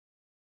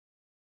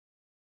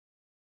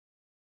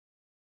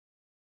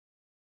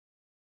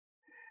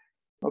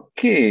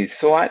Okay,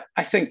 so I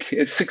think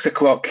it's 6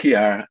 o'clock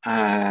here,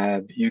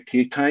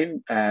 UK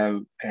time.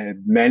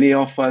 Many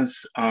of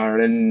us are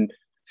in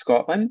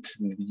Scotland,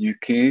 in the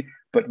UK,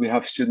 but we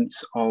have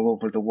students all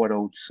over the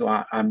world. So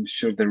I'm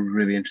sure they're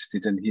really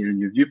interested in hearing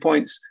your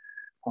viewpoints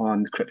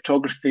on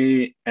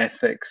cryptography,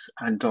 ethics,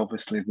 and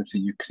obviously with the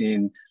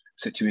Ukraine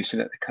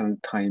situation at the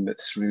current time,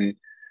 it's really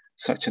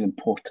such an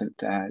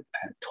important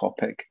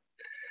topic.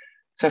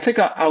 So I think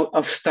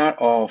I'll start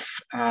off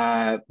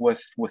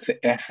with the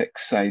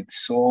ethics side.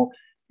 So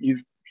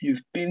you've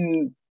you've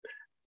been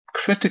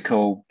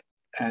critical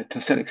to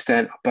a certain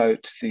extent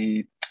about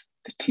the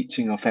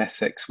teaching of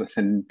ethics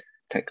within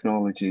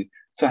technology.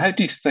 So how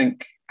do you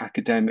think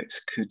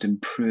academics could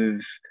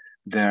improve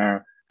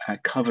their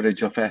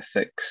coverage of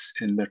ethics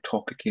in their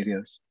topic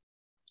areas?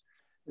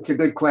 It's a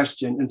good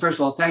question. And first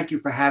of all, thank you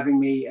for having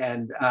me.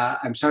 And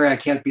I'm sorry I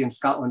can't be in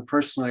Scotland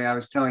personally. I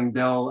was telling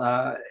Bill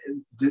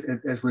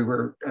as we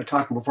were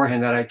talking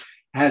beforehand that I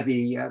had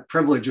the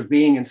privilege of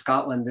being in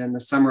Scotland in the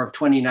summer of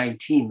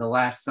 2019, the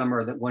last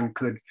summer that one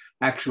could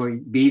actually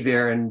be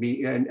there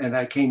and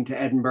I came to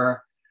Edinburgh.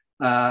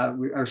 I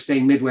was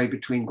staying midway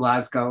between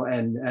Glasgow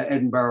and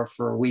Edinburgh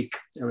for a week.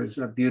 It was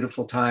a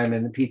beautiful time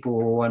and the people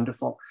were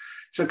wonderful.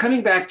 So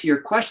coming back to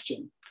your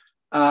question,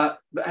 I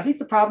think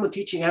the problem with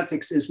teaching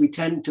ethics is we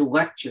tend to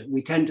lecture.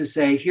 We tend to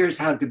say, here's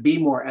how to be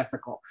more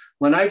ethical.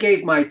 When I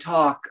gave my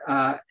talk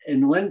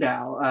in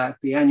Lindau at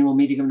the annual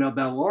meeting of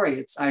Nobel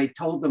laureates, I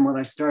told them when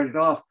I started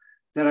off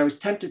that I was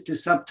tempted to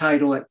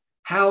subtitle it,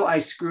 How I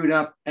Screwed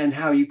Up and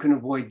How You Can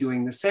Avoid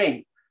Doing the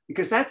Same,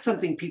 because that's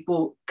something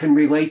people can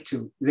relate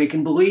to. They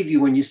can believe you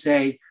when you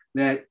say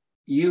that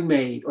you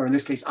made, or in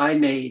this case, I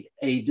made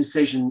a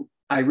decision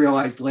I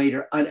realized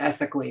later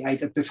unethically.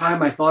 At the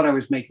time, I thought I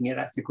was making it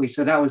ethically.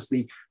 So that was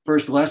the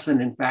first lesson,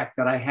 in fact,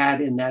 that I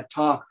had in that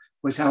talk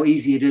was how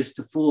easy it is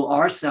to fool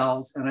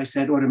ourselves. And I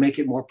said, or to make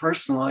it more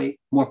personal,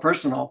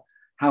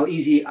 how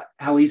easily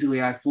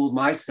I fooled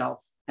myself.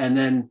 And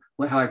then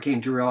how I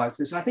came to realize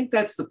this. So I think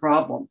that's the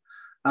problem.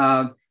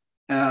 I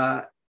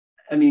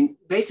mean,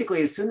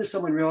 basically, as soon as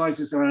someone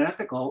realizes they're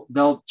unethical,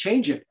 they'll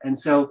change it. And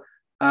so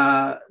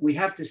we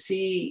have to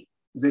see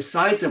the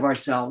sides of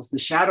ourselves, the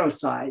shadow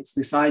sides,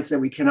 the sides that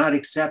we cannot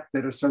accept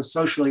that are so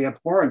socially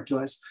abhorrent to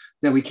us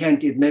that we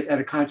can't admit at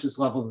a conscious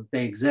level that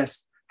they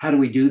exist. How do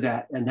we do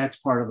that? And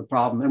that's part of the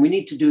problem. And we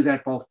need to do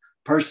that both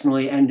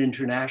personally and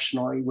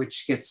internationally,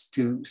 which gets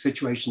to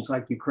situations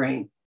like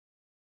Ukraine.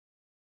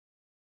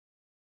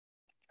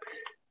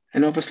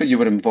 And obviously, you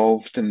were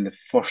involved in the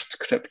first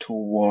crypto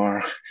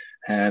war,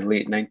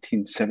 late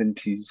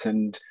 1970s.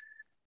 And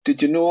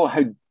did you know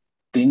how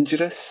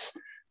dangerous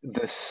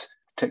this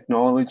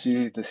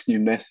technology, this new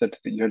method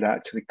that you had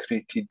actually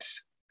created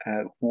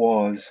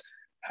was?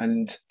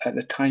 And at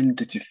the time,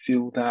 did you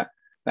feel that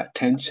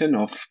tension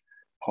of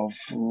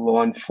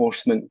law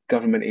enforcement,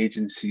 government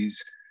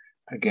agencies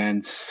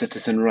against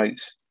citizen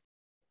rights?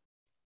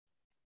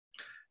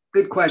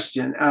 Good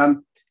question.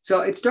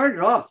 So it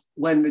started off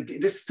when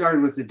this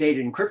started with the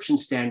data encryption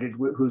standard,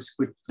 whose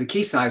the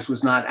key size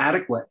was not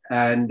adequate.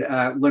 And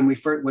when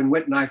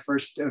Whit and I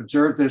first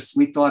observed this,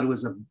 we thought it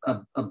was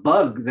a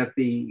bug that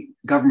the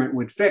government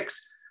would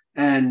fix.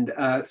 And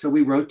so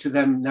we wrote to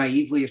them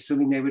naively,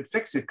 assuming they would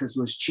fix it because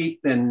it was cheap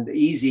and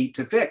easy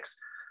to fix.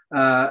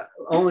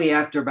 Only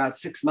after about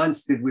 6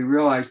 months did we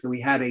realize that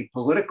we had a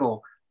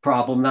political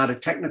problem, not a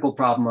technical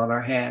problem on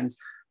our hands.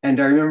 And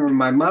I remember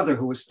my mother,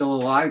 who was still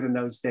alive in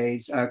those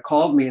days,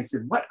 called me and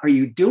said, "What are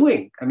you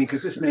doing?" I mean,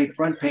 because this made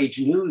front page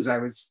news. I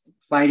was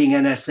fighting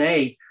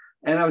NSA,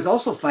 and I was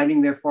also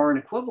fighting their foreign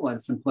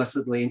equivalents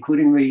implicitly,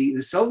 including the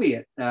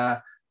Soviet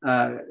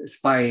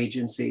spy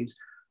agencies.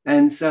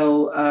 And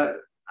so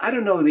I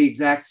don't know the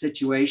exact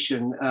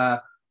situation.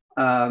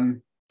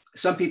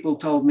 Some people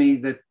told me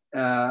that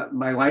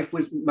my life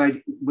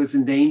was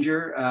in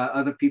danger.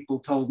 Other people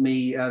told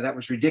me that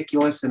was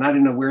ridiculous, and I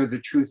don't know where the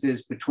truth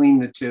is between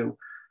the two.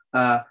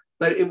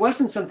 But it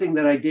wasn't something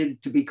that I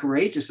did to be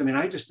courageous. I mean,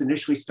 I just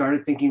initially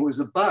started thinking it was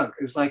a bug.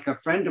 It was like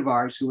a friend of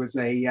ours who was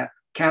a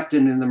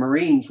captain in the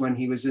Marines when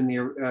he was in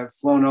the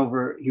flown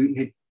over.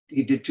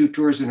 He did 2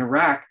 tours in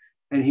Iraq,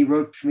 and he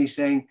wrote to me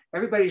saying,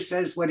 "Everybody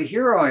says what a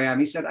hero I am."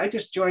 He said, "I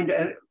just joined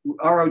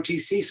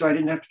ROTC so I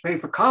didn't have to pay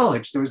for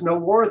college. There was no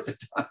war at the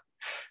time."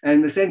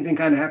 And the same thing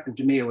kind of happened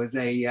to me. It was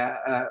a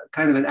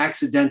kind of an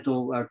accidental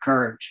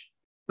courage.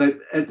 But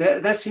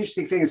that seems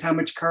to be the thing, is how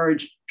much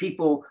courage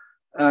people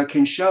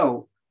can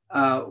show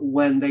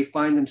when they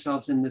find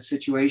themselves in this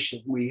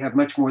situation. We have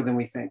much more than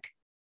we think.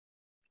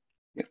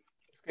 Yeah.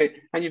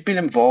 Okay. And you've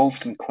been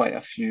involved in quite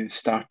a few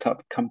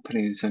startup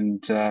companies,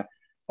 and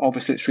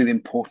obviously it's really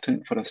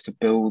important for us to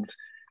build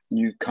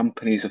new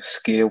companies of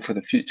scale for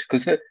the future,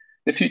 because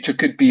the future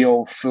could be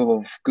all full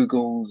of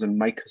Googles and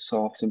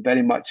Microsofts and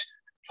very much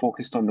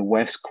focused on the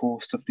West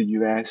Coast of the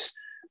US,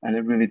 and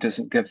it really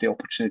doesn't give the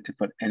opportunity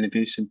for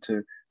innovation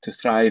to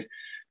thrive.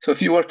 So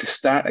if you were to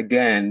start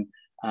again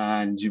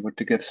and you were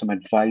to give some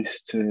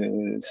advice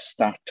to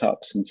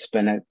startups and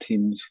spin out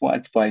teams, what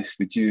advice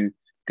would you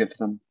give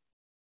them?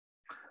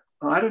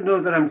 Well, I don't know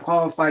that I'm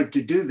qualified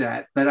to do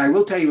that, but I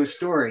will tell you a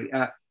story.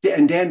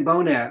 And Dan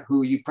Bonat,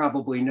 who you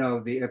probably know,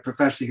 the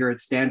professor here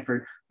at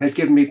Stanford, has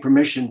given me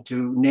permission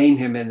to name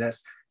him in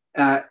this.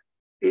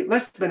 It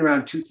must have been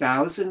around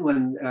 2000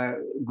 when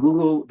the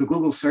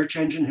Google search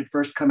engine had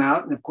first come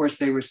out. And of course,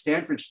 they were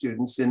Stanford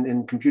students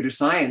in computer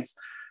science.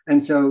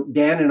 And so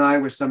Dan and I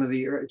were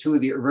two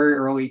of the very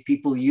early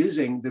people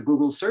using the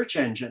Google search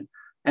engine.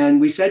 And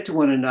we said to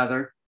one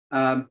another,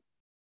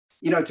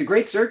 it's a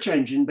great search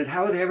engine, but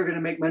how are they ever going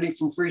to make money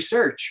from free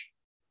search?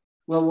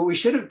 Well, what we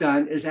should have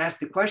done is ask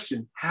the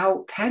question,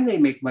 how can they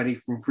make money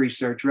from free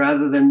search,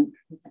 rather than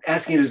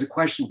asking it as a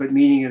question, but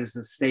meaning it as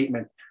a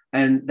statement.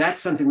 And that's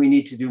something we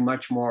need to do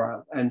much more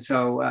of. And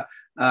so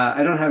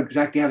I don't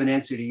exactly have an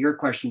answer to your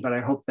question, but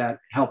I hope that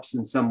helps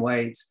in some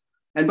ways.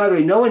 And by the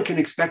way, no one can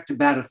expect to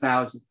bat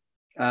 1,000,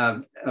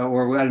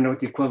 or I don't know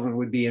what the equivalent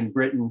would be in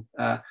Britain.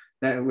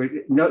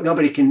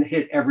 Nobody can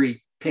hit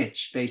every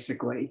pitch,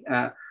 basically.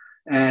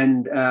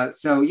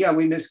 So, yeah,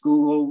 we miss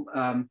Google.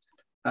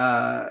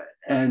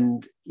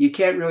 And you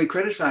can't really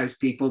criticize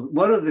people.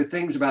 One of the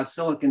things about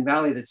Silicon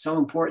Valley that's so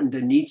important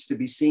and needs to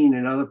be seen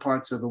in other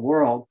parts of the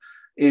world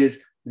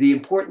is the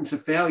importance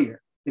of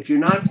failure. If you're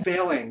not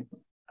failing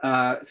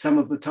some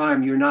of the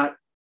time, you're not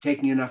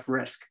taking enough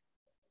risk.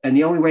 And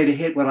the only way to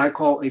hit what I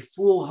call a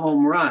full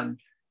home run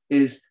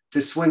is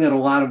to swing at a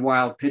lot of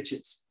wild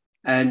pitches.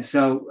 And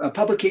so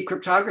public key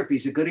cryptography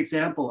is a good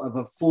example of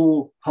a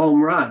full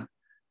home run.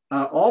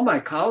 All my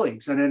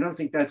colleagues, and I don't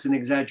think that's an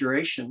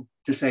exaggeration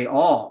to say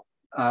all,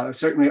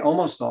 certainly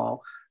almost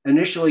all,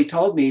 initially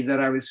told me that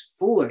I was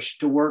foolish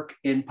to work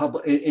in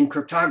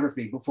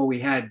cryptography before we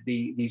had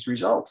these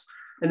results.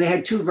 And they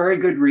had two very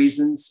good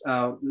reasons,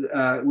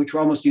 which were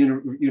almost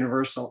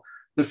universal.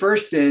 The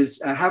first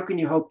is, how can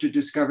you hope to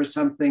discover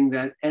something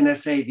that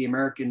NSA, the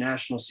American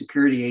National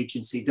Security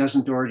Agency,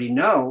 doesn't already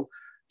know,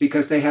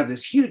 because they have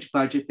this huge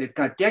budget, they've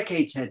got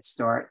decades head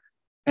start.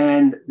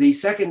 And the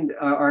second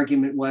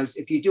argument was,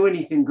 if you do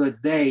anything good,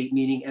 they,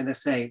 meaning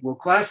NSA, will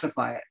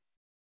classify it.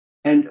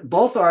 And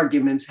both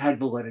arguments had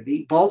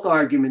validity. Both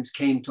arguments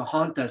came to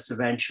haunt us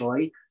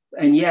eventually.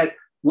 And yet,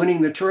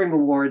 winning the Turing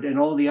Award and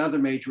all the other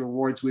major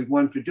awards we've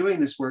won for doing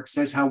this work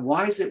says how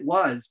wise it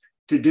was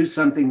to do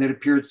something that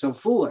appeared so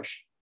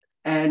foolish.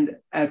 And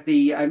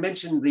I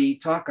mentioned the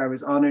talk I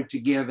was honored to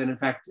give. And in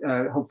fact,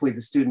 hopefully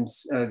the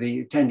students,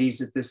 the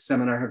attendees at this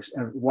seminar have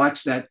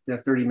watched that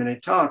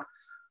 30-minute talk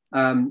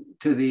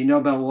to the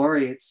Nobel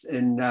laureates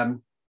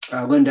in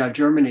Lindau,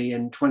 Germany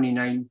in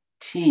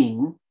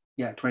 2019.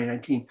 Yeah,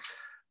 2019.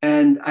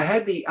 And I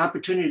had the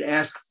opportunity to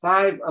ask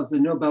 5 of the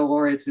Nobel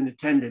laureates in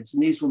attendance,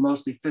 and these were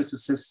mostly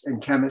physicists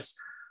and chemists.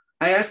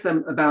 I asked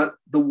them about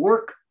the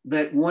work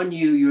that won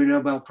you your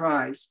Nobel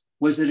Prize.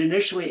 Was it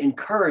initially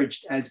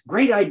encouraged as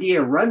great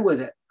idea, run with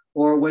it,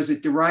 or was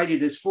it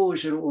derided as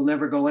foolish and it will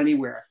never go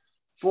anywhere?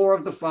 4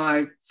 of the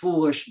 5,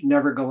 foolish,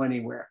 never go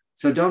anywhere.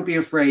 So don't be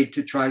afraid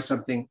to try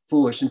something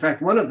foolish. In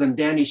fact, one of them,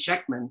 Danny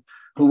Shechtman,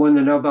 who won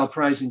the Nobel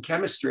Prize in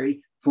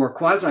chemistry for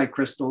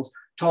quasi-crystals,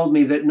 told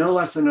me that no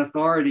less an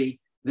authority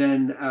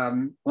than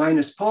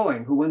Linus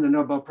Pauling, who won the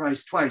Nobel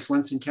Prize twice,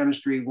 once in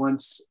chemistry,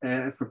 once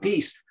for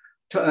peace,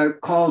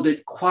 called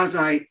it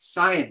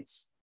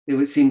quasi-science. It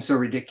would seem so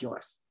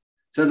ridiculous.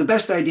 So the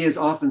best ideas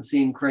often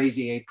seem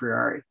crazy a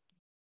priori.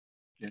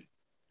 Yeah.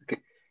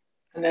 Okay.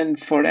 And then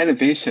for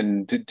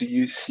innovation, do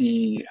you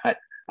see, I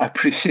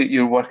appreciate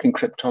your work in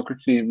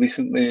cryptography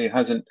recently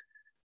hasn't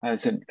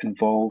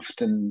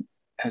involved and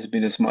hasn't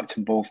been as much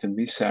involved in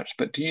research,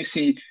 but do you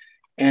see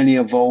any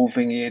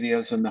evolving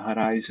areas on the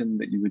horizon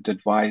that you would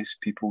advise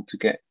people to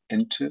get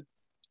into?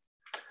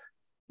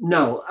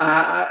 No.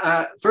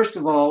 First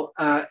of all,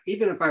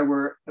 even if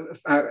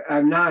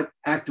I'm not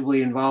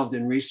actively involved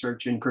in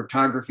research in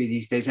cryptography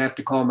these days. I have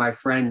to call my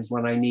friends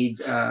when I need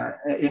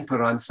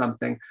input on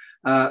something.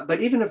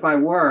 But even if I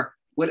were,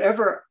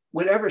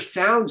 whatever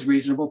sounds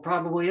reasonable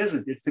probably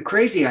isn't. It's the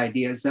crazy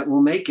ideas that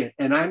will make it.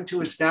 And I'm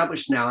too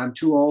established now. I'm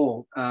too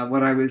old.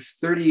 When I was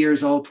 30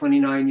 years old,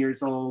 29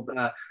 years old,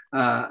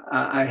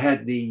 I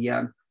had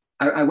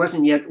I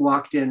wasn't yet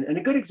locked in. And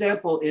a good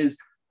example is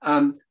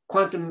the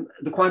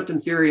quantum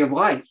theory of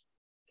light.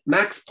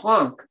 Max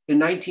Planck in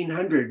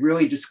 1900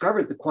 really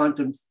discovered the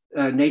quantum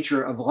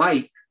nature of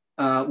light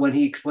when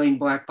he explained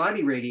black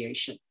body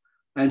radiation.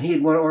 And he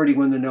had already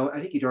won I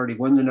think he'd already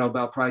won the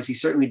Nobel Prize. He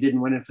certainly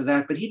didn't win it for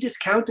that, but he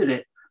discounted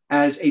it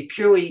as a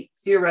purely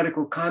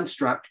theoretical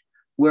construct.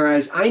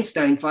 Whereas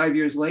Einstein, 5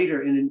 years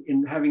later,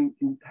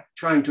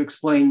 trying to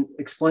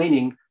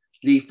explaining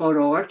the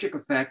photoelectric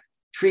effect,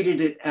 treated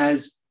it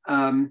as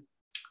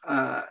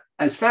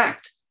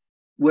fact.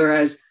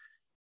 Whereas,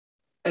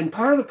 and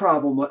part of the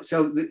problem was,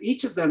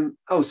 each of them,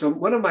 so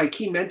one of my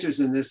key mentors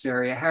in this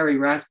area, Harry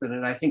Rathbun,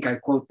 and I think I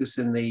quote this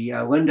in the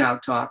Lindau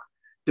talk,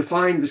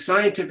 defined the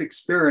scientific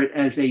spirit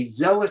as a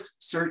zealous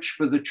search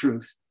for the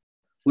truth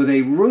with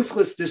a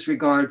ruthless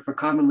disregard for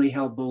commonly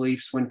held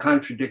beliefs when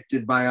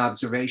contradicted by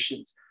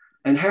observations.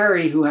 And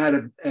Harry, who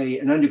had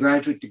an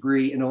undergraduate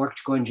degree in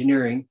electrical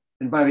engineering,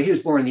 and by the way, he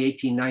was born in the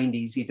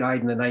 1890s, he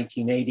died in the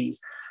 1980s.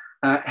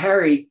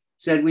 Harry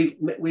said we've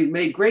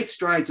made great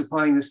strides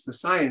applying this to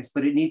science,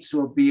 but it needs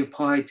to be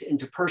applied to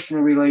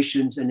interpersonal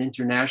relations and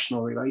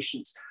international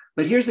relations.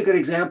 But here's a good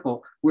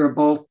example where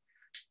both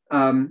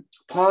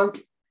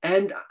Planck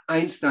and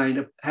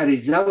Einstein had a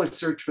zealous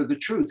search for the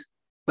truth,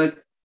 but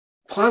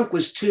Planck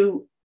was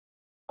too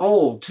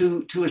old,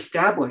 too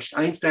established.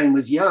 Einstein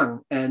was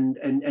young and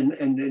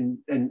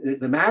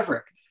the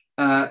maverick.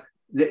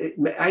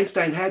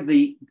 Einstein had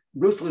the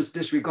ruthless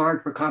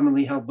disregard for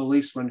commonly held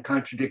beliefs when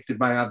contradicted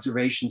by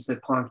observations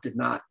that Planck did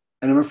not.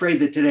 And I'm afraid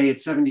that today, at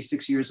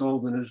 76 years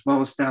old and as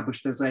well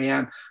established as I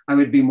am, I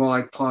would be more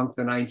like Planck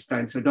than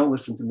Einstein. So don't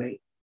listen to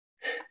me.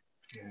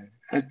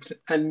 Yeah.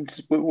 And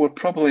we're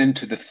probably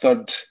into the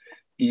third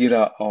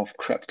era of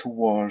crypto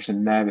wars,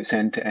 and now it's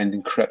end-to-end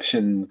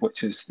encryption,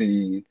 which is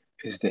the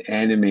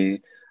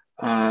enemy.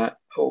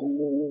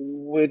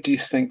 Where do you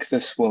think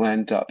this will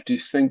end up? Do you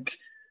think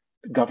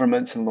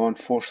governments and law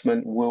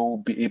enforcement will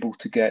be able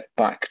to get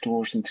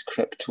backdoors into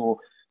crypto,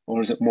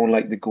 or is it more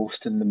like the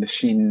ghost in the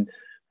machine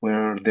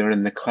where they're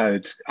in the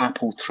clouds?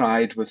 Apple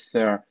tried with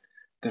their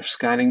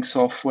scanning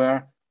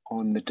software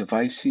on the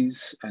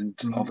devices, and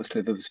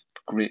obviously there was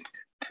great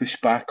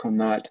pushback on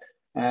that.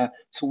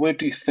 So where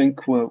do you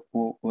think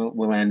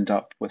we'll end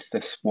up with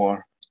this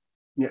war?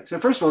 Yeah. So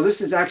first of all, this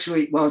is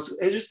actually, well,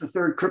 it is the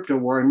third crypto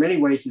war. In many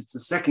ways, it's the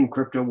second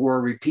crypto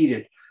war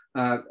repeated.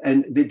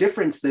 And the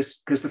difference,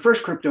 because the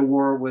first crypto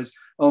war was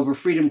over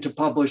freedom to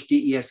publish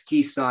DES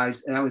key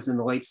size, and that was in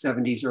the late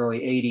 70s, early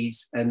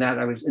 80s, and that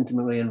I was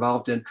intimately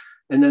involved in.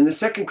 And then the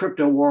second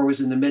crypto war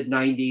was in the mid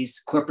 90s,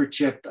 corporate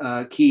chip,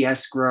 key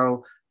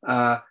escrow.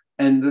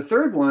 And the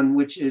third one,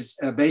 which is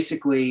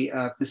basically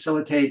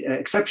facilitate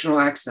exceptional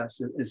access,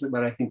 is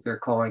what I think they're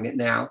calling it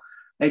now.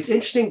 It's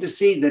interesting to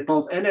see that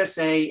both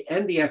NSA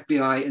and the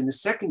FBI in the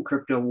second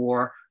crypto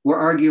war were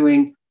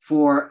arguing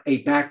for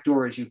a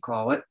backdoor, as you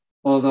call it.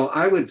 Although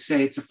I would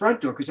say it's a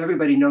front door because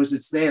everybody knows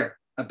it's there.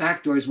 A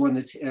backdoor is one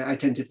that I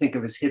tend to think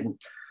of as hidden.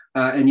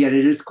 And yet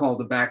it is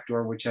called a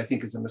backdoor, which I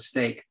think is a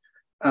mistake.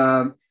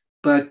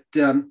 But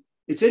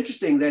it's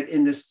interesting that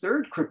in this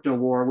third crypto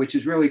war, which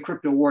is really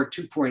crypto war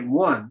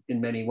 2.1 in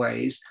many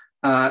ways,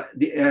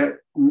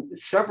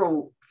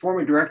 several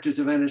former directors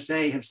of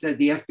NSA have said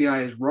the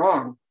FBI is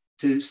wrong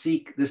to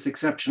seek this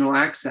exceptional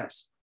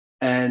access.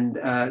 And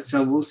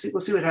so we'll see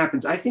what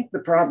happens. I think the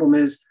problem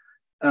is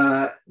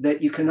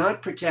that you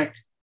cannot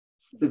protect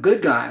the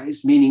good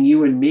guys, meaning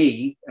you and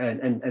me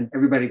and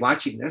everybody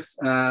watching this,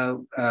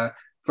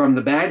 from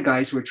the bad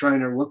guys who are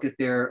trying to look at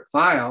their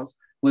files,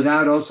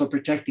 without also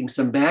protecting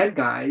some bad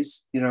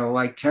guys,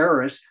 like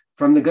terrorists,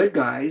 from the good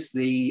guys,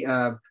 the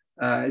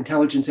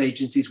intelligence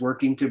agencies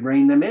working to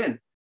bring them in.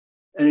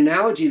 An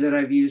analogy that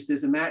I've used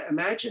is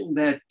imagine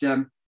that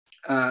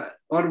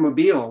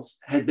automobiles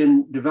had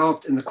been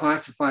developed in the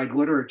classified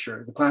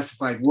literature, the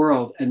classified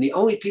world, and the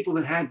only people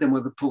that had them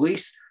were the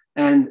police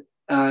and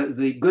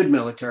the good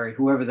military,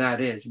 whoever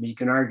that is. I mean, you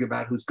can argue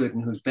about who's good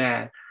and who's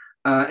bad.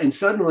 And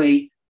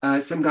suddenly,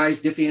 some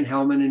guys, Diffie and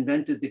Hellman,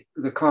 invented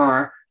the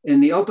car in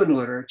the open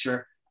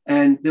literature,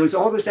 and there was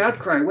all this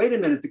outcry. Wait a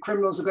minute, the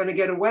criminals are going to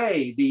get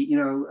away.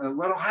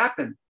 What'll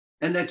happen?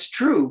 And that's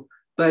true.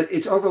 But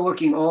it's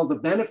overlooking all the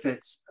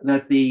benefits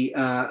that the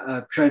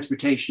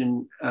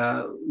transportation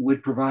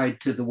would provide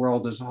to the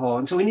world as a whole.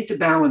 And so we need to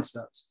balance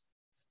those.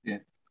 Yeah.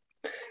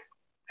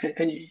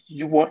 And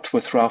you worked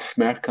with Ralph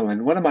Merkel,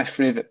 and one of my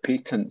favorite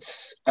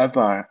patents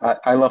ever,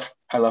 I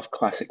love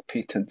classic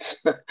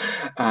patents.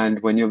 And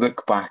when you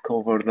look back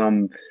over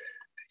them,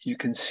 you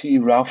can see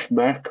Ralph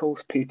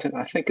Merkel's patent.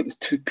 I think it was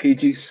 2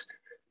 pages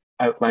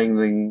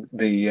outlining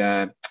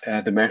the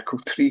Merkel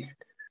tree.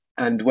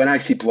 And when I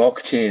see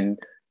blockchain,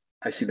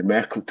 I see the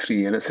Merkel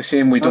tree, and it's a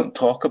shame we don't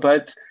talk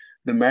about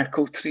the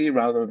Merkel tree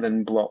rather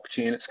than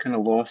blockchain. It's kind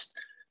of lost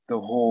the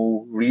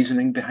whole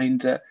reasoning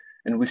behind it.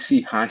 And we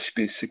see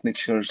hash-based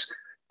signatures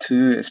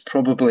too. It's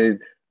probably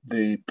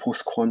the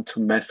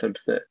post-quantum method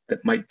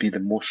that might be the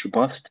most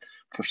robust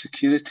for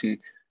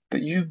security.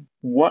 But you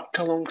worked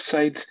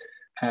alongside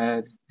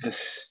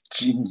this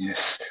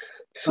genius.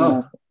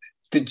 So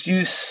did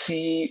you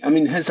see, I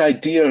mean, his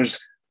ideas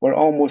were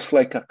almost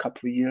like a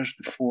couple of years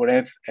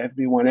before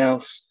everyone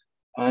else.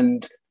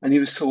 And he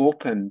was so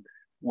open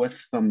with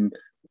them.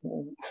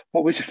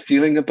 What was your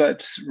feeling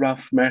about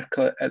Ralph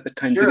Merkel at the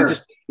time? Sure. Did he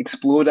just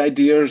explode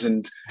ideas?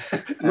 And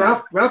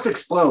Ralph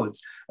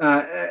explodes.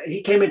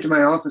 He came into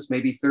my office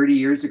maybe 30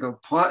 years ago.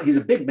 He's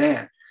a big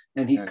man,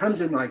 and he comes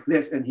in like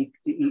this, and he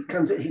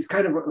comes in. He's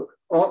kind of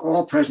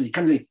all present. He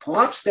comes in, he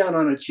plops down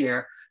on a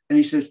chair, and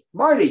he says,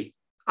 "Marty,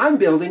 I'm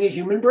building a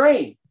human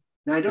brain."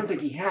 Now, I don't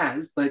think he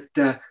has, but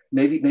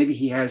maybe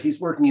he has. He's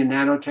working in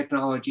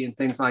nanotechnology and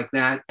things like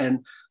that,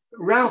 and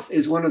Ralph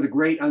is one of the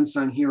great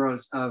unsung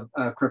heroes of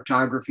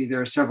cryptography.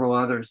 There are several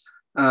others,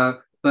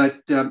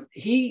 but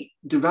he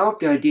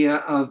developed the idea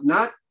of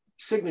not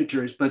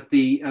signatures, but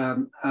the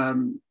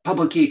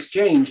public key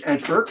exchange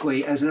at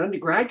Berkeley as an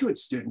undergraduate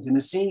student in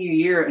his senior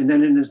year and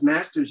then in his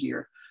master's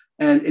year.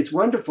 And it's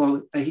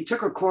wonderful. He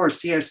took a course,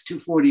 CS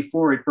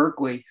 244 at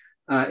Berkeley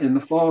in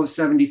the fall of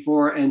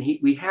 '74, and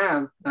we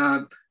have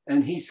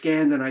and he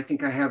scanned, and I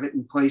think I have it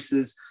in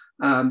places,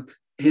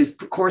 his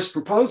course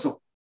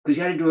proposal, because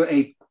he had to do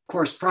a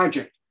course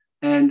project.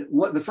 And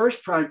what the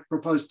first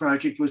proposed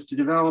project was to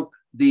develop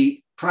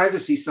the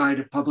privacy side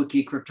of public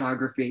key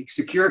cryptography,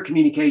 secure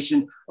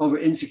communication over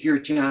insecure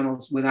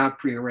channels without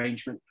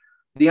prearrangement.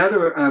 The other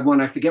one,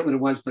 I forget what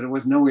it was, but it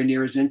was nowhere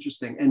near as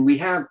interesting. And we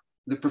have,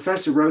 the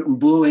professor wrote in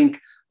blue ink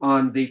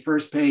on the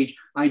first page,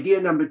 idea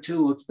number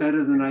 2 looks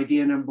better than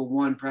idea number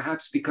 1,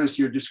 perhaps because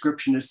your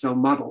description is so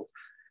muddled.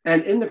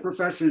 And in the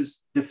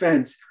professor's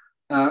defense,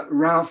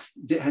 Ralph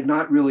had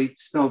not really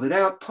spelled it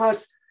out.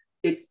 Plus,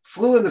 it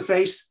flew in the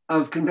face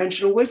of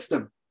conventional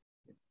wisdom.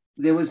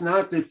 There was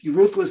not the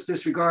ruthless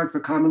disregard for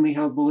commonly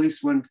held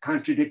beliefs when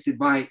contradicted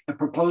by a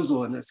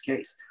proposal in this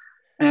case.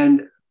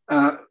 And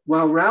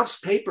while Ralph's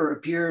paper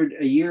appeared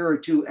a year or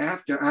two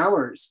after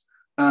ours,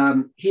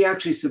 he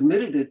actually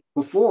submitted it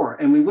before,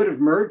 and we would have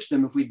merged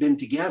them if we'd been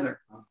together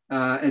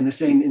in the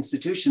same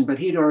institution, but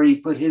he'd already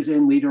put his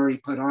in, we'd already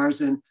put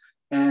ours in.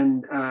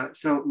 And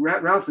so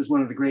Ralph is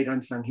one of the great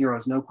unsung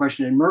heroes, no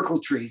question. And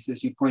Merkle trees,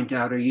 as you point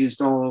out, are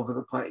used all over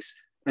the place.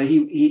 He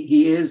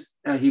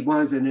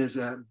was and is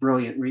a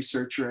brilliant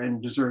researcher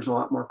and deserves a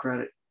lot more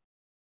credit.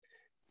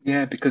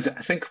 Yeah, because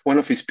I think one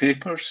of his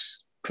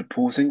papers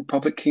proposing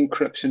public key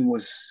encryption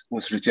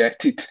was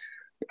rejected.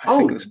 I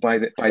think it was by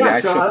the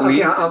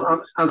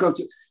IEEE. I'll go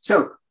through.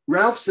 So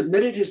Ralph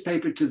submitted his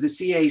paper to the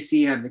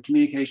CACM, the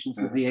Communications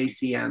of the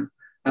ACM,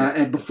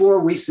 and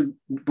before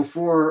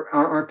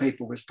our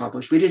paper was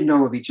published. We didn't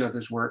know of each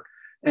other's work,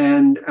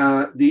 and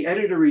the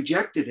editor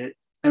rejected it.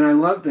 And I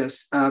love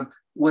this.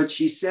 What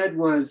she said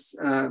was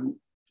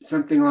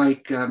something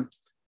like,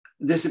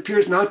 "This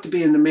appears not to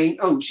be in the main."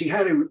 Oh, she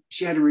had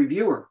a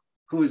reviewer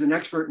who was an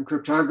expert in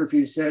cryptography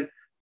who said,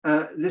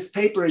 "This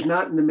paper is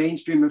not in the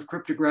mainstream of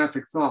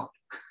cryptographic thought."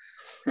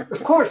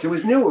 Of course, it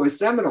was new, it was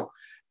seminal.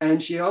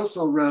 And she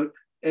also wrote,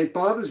 "It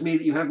bothers me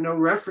that you have no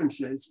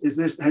references.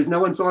 Has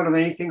no one thought of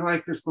anything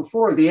like this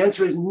before?" The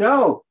answer is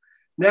no.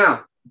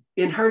 Now,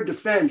 in her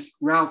defense,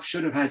 Ralph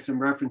should have had some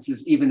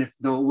references, even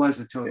though it was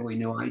a totally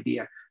new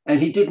idea. And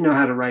he didn't know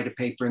how to write a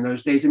paper in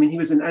those days. I mean, he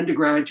was an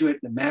undergraduate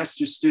and a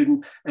master's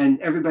student, and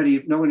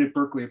no one at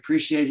Berkeley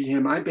appreciated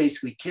him. I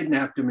basically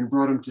kidnapped him and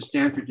brought him to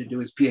Stanford to do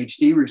his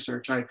PhD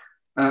research.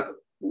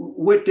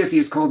 Whit Diffie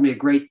has called me a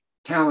great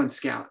talent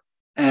scout.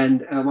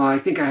 And while I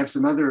think I have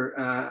some other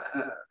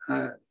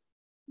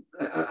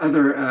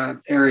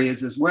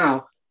areas as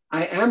well,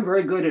 I am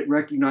very good at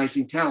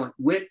recognizing talent.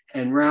 Whit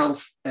and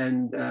Ralph,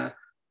 and there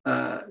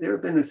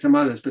have been some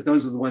others, but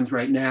those are the ones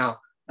right now,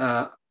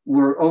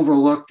 were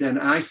overlooked, and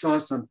I saw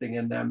something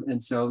in them.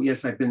 And so,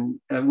 yes, I've been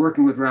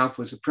working with Ralph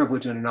was a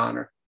privilege and an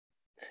honor.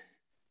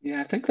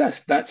 Yeah, I think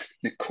that's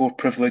the core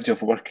privilege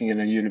of working in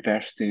a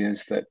university,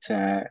 is that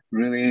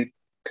really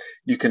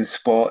you can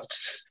spot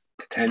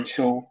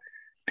potential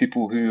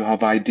people who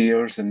have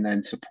ideas and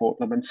then support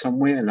them in some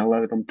way and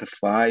allow them to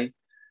fly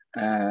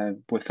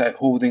without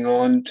holding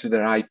on to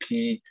their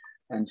IP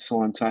and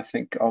so on. So I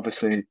think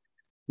obviously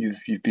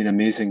you've been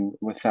amazing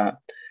with that.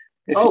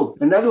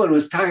 Another one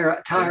was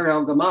Tahir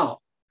El Gamal.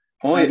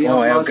 El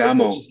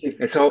Gamal.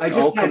 It's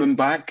all coming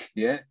back,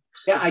 yeah.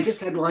 Yeah, I just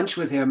had lunch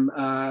with him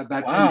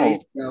about 10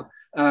 days ago.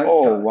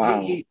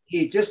 Wow.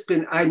 He'd just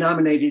been, I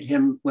nominated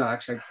him, I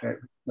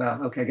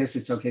guess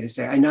it's okay to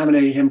say, I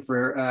nominated him for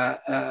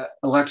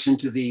election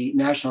to the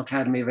National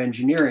Academy of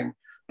Engineering,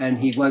 and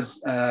he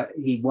was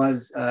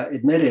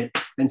admitted.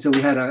 And so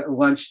we had a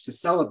lunch to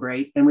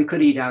celebrate, and we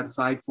could eat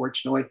outside,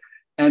 fortunately.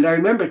 And I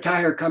remember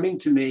Tahir coming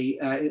to me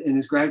in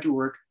his graduate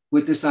work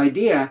with this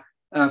idea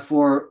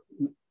for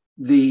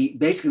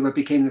basically what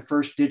became the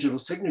first digital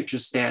signature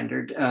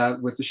standard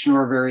with the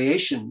Schnorr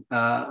variation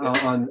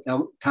on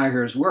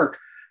Tahir's work.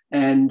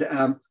 And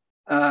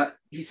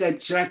he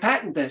said, "Should I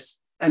patent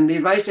this?" And the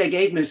advice I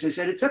gave him is, I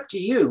said, "It's up to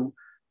you,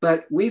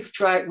 but we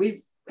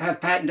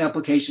have patent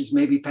applications,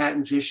 maybe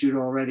patents issued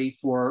already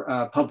for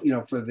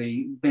for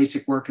the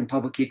basic work in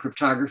public key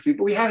cryptography,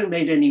 but we haven't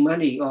made any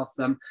money off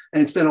them,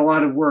 and it's been a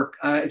lot of work.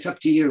 It's up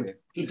to you."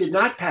 He did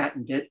not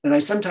patent it, and I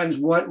sometimes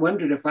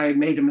wondered if I had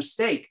made a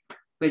mistake.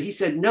 But he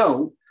said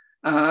no,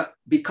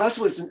 because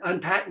it was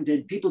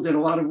unpatented, people did a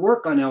lot of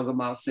work on El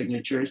Gamal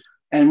signatures.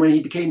 And when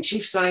he became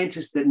chief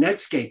scientist at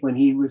Netscape, when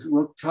he was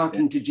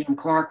talking to Jim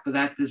Clark for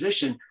that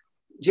position,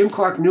 Jim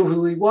Clark knew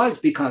who he was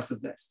because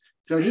of this.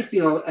 So he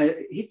feels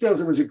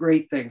it was a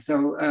great thing.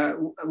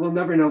 So we'll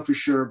never know for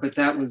sure, but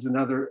that was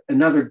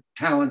another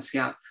talent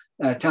scout,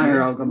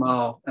 Tahir El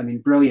Gamal. I mean,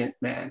 brilliant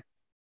man.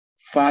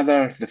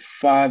 The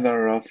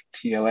father of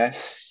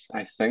TLS,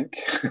 I think.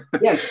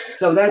 Yes,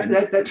 so that's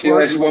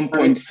TLS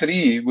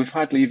 1.3. We've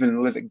hardly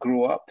even let it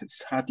grow up.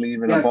 It's hardly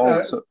even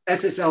evolved.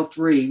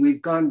 SSL3,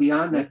 we've gone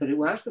beyond that, but it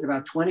lasted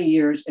about 20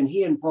 years. And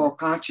he and Paul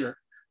Kocher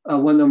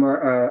won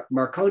the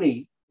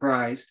Marconi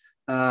Prize.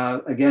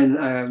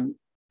 Again,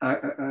 I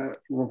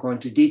won't go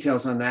into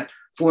details on that,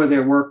 for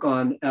their work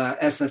on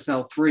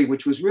SSL3,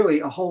 which was really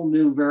a whole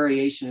new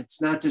variation.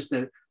 It's not just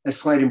a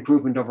slight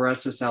improvement over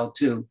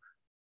SSL2.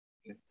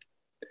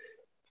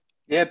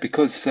 Yeah,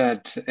 because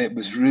it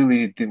was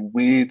really the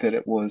way that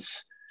it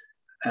was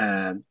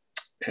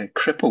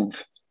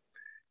crippled,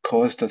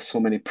 caused us so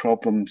many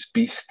problems.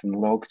 Beast and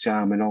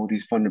logjam and all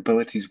these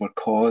vulnerabilities were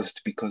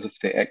caused because of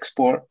the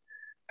export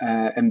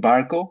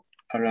embargo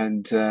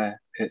around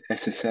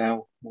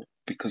SSL,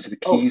 because the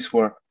keys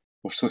were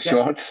so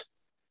short.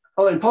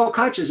 Oh, and Paul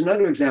Koch is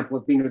another example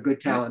of being a good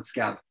talent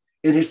scout.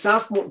 In his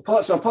sophomore,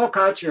 Paul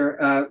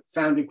Kocher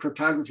founded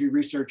Cryptography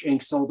Research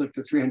Inc., sold it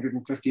for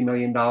 $350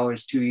 million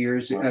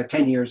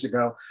 10 years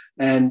ago.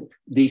 And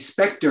the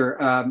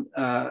Spectre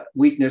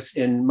weakness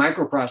in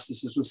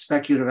microprocessors was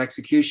speculative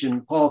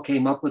execution. Paul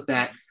came up with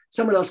that.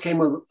 Someone else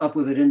came up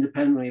with it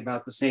independently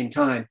about the same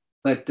time.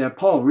 But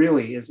Paul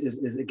really is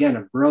again,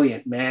 a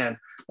brilliant man.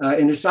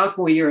 In his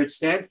sophomore year at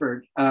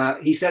Stanford,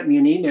 he sent me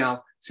an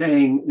email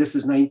saying, this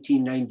is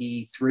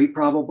 1993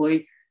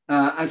 probably,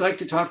 I'd like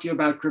to talk to you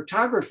about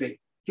cryptography.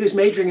 He was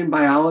majoring in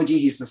biology.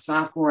 He's a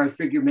sophomore. I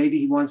figure maybe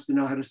he wants to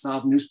know how to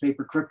solve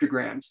newspaper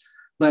cryptograms.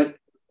 But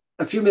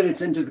a few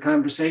minutes into the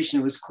conversation,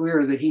 it was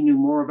clear that he knew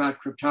more about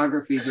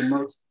cryptography than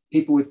most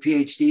people with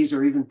PhDs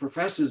or even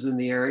professors in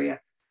the area.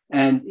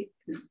 And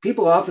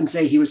people often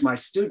say he was my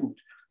student,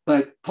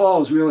 but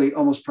Paul is really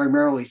almost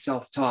primarily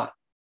self-taught.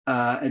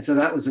 And so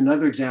that was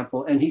another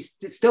example. And he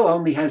still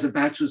only has a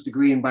bachelor's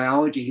degree in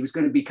biology. He was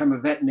going to become a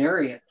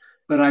veterinarian,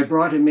 but I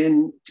brought him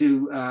in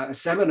to a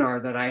seminar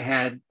that I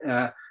had,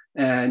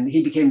 and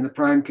he became the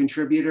prime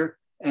contributor.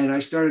 And I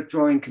started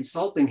throwing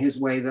consulting his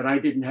way that I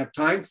didn't have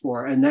time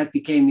for. And that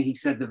became, he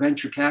said, the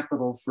venture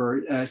capital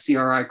for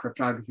CRI,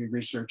 Cryptography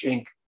Research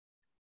Inc.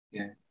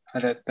 Yeah,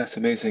 that's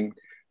amazing.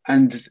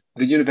 And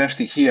the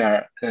university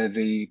here,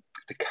 the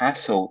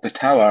castle, the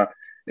tower,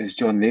 is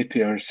John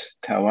Napier's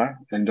tower,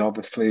 and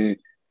obviously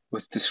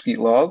with discrete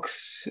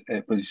logs,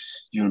 it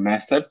was your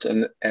method,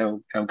 and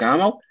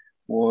Elgamal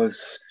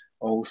was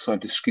also a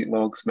discrete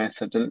logs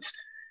method. And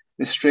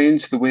it's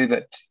strange the way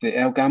that the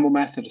Elgamal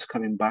method is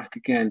coming back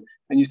again.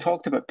 And you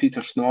talked about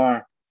Peter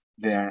Snorr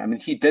there. I mean,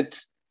 he did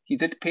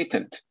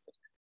patent,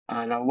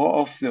 and a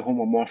lot of the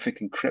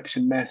homomorphic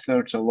encryption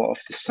methods, a lot of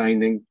the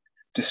signing,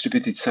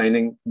 distributed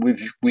signing,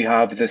 we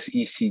have this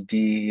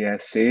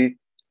ECDSA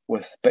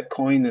with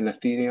Bitcoin and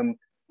Ethereum,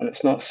 and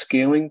it's not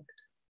scaling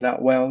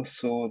that well.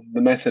 So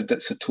the method that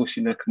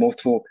Satoshi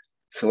Nakamoto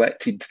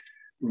selected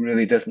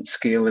really doesn't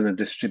scale in a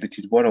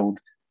distributed world.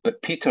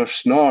 But Peter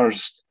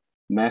Snorr's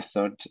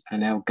method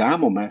and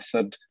Elgamal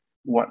method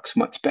works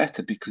much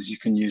better because you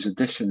can use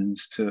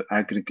additions to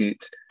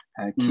aggregate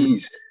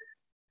keys.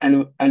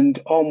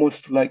 And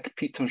almost like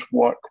Peter's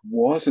work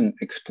wasn't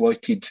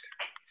exploited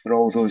for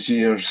all those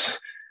years.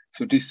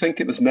 So do you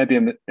think it was maybe,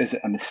 is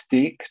it a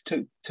mistake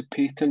to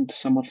patent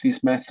some of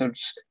these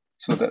methods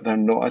so that they're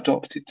not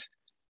adopted?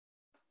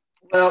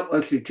 Well,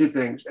 let's see, two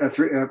things.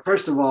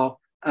 First of all,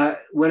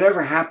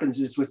 whatever happens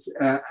is what's,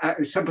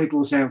 some people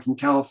will say I'm from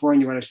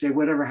California. When I say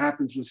whatever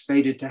happens was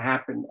fated to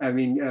happen. I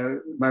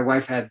mean, my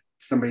wife had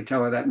somebody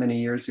tell her that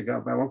many years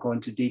ago, but I won't go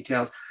into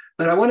details.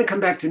 But I want to come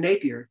back to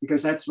Napier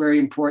because that's very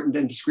important,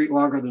 and discrete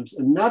logarithms.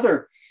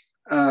 Another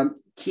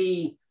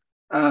key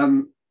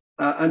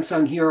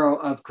unsung hero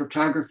of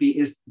cryptography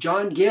is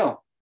John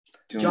Gill.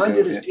 John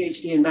did his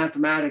PhD in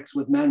mathematics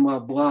with Manuel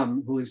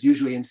Blum, who was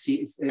usually who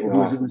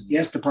was in the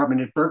CS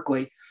department at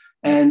Berkeley.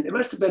 And it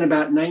must have been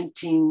about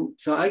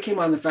so I came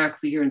on the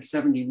faculty here in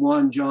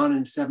 71, John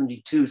in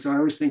 72. So I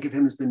always think of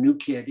him as the new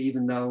kid,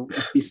 even though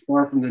he's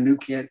far from the new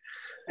kid.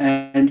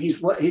 And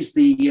he's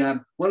the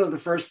one of the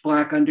first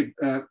black one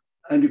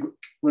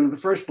of the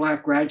first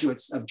black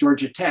graduates of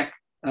Georgia Tech,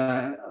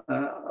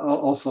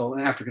 also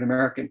African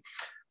American.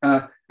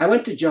 I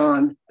went to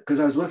John because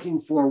I was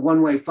looking for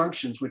one-way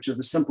functions, which are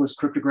the simplest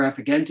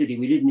cryptographic entity.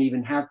 We didn't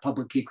even have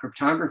public key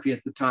cryptography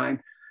at the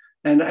time.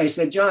 And I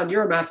said, John,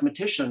 you're a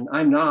mathematician.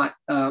 I'm not.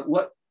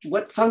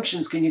 What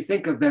functions can you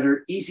think of that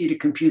are easy to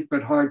compute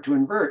but hard to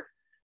invert?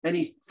 And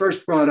he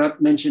first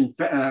mentioned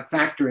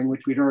factoring,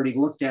 which we'd already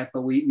looked at,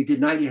 but we did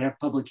not yet have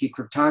public key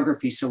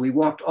cryptography. So we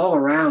walked all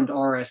around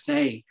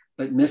RSA,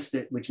 but missed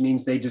it, which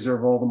means they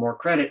deserve all the more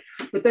credit.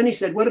 But then he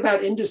said, what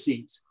about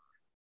indices?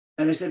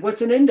 And I said,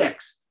 what's an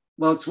index?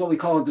 Well, it's what we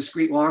call a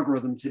discrete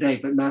logarithm today,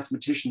 but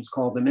mathematicians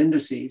call them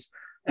indices.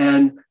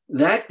 And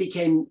that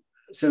became,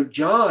 so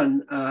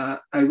John, I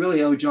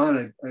really owe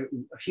John a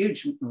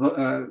huge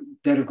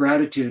debt of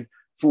gratitude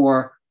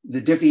for the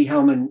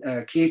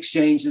Diffie-Hellman key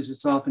exchange, as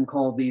it's often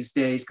called these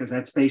days, because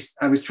that's based,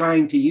 I was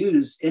trying to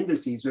use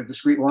indices or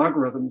discrete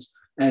logarithms,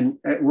 and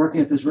working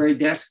at this very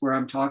desk where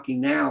I'm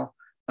talking now,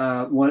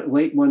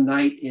 late one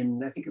night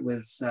in, I think it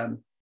was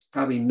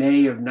probably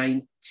May of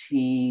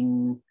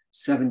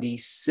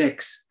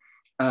 1976,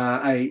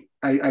 I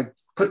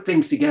put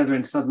things together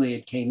and suddenly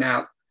it came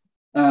out.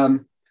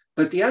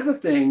 But the other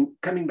thing,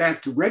 coming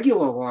back to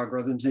regular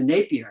logarithms in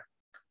Napier,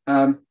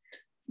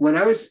 when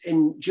I was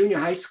in junior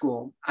high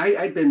school,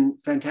 I'd been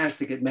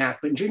fantastic at math,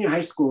 but in junior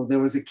high school, there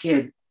was a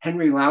kid,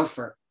 Henry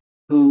Laufer,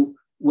 who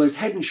was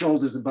head and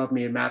shoulders above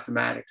me in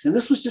mathematics. And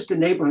this was just a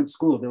neighborhood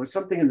school. There was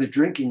something in the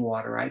drinking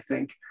water, I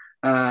think.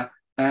 Henry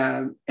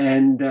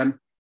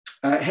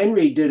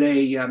did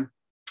he,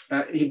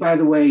 by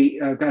the way,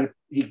 got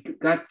he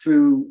got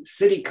through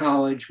City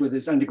College with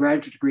his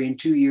undergraduate degree in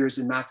 2 years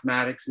in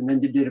mathematics, and then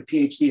did a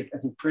PhD at, I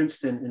think,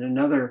 Princeton in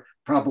another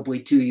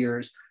probably 2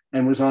 years,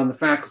 and was on the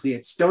faculty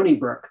at Stony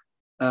Brook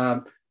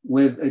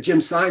with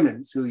Jim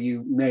Simons, who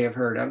you may have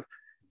heard of.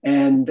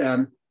 And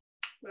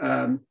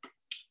I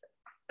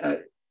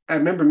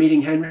remember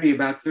meeting Henry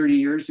about 30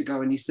 years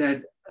ago, and he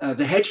said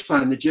the hedge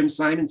fund that Jim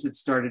Simons had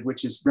started,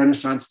 which is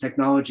Renaissance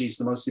Technologies,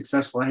 the most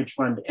successful hedge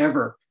fund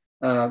ever.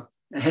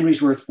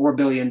 Henry's worth $4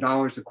 billion,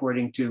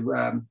 according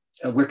to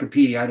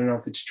Wikipedia. I don't know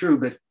if it's true,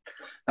 but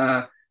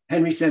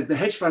Henry said, the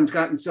hedge fund's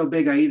gotten so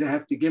big, I either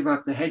have to give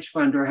up the hedge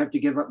fund or I have to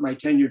give up my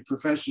tenured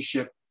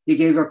professorship. He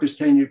gave up his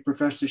tenured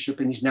professorship,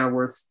 and he's now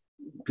worth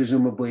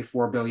presumably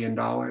 $4 billion.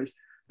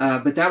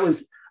 But that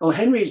was,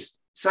 Henry's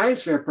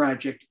science fair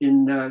project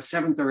in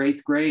 7th or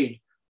 8th grade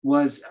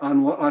was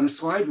on a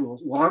slide rule,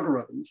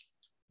 logarithms.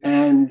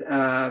 And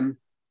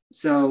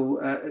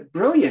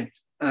brilliant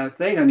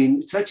thing. I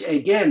mean, such,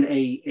 again,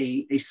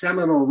 a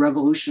seminal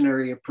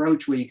revolutionary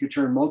approach where you could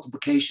turn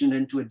multiplication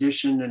into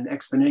addition, and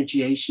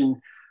exponentiation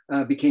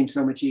became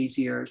so much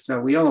easier. So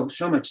we owe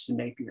so much to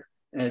Napier,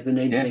 the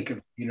namesake of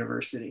the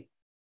university.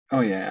 Oh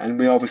yeah, and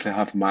we obviously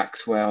have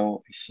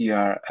Maxwell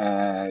here,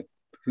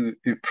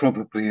 who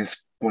probably is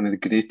one of the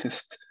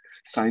greatest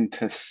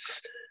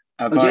scientists.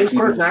 James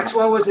Clerk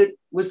Maxwell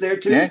was there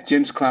too? Yeah,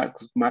 James Clerk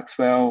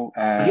Maxwell.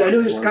 I knew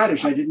he was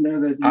Scottish. I didn't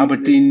know that.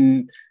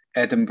 Aberdeen,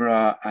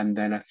 Edinburgh, and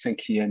then I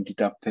think he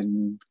ended up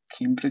in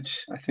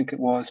Cambridge, I think it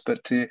was.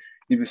 But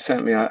he was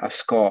certainly a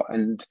Scot,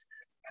 and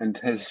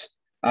his.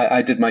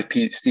 I did my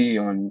PhD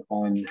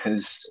on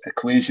his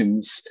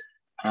equations,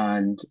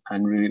 and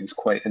really it was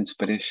quite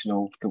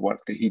inspirational, the work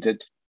that he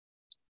did.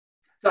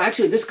 So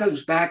actually, this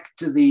comes back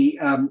to the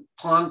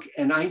Planck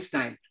and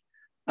Einstein.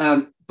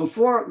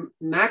 Before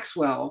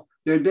Maxwell,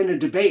 there had been a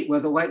debate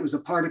whether light was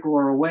a particle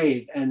or a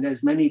wave. And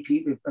as many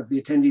people of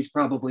the attendees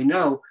probably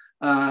know,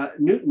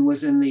 Newton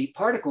was in the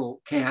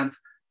particle camp.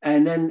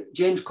 And then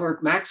James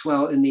Clerk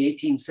Maxwell in the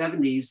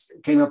 1870s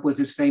came up with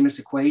his famous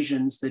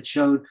equations that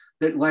showed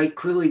that light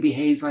clearly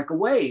behaves like a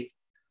wave.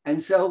 And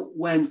so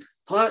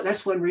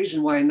that's one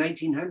reason why in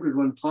 1900,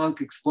 when Planck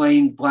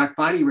explained black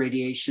body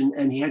radiation,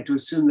 and he had to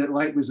assume that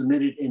light was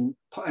emitted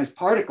as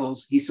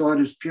particles, he saw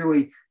it as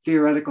purely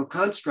theoretical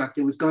construct.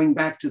 It was going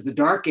back to the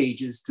Dark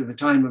Ages, to the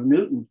time of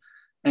Newton.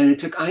 And it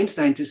took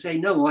Einstein to say,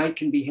 no, light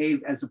can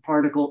behave as a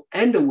particle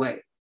and a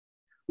wave,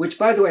 which,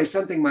 by the way, is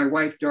something my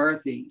wife,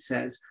 Dorothy,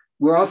 says.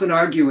 We're often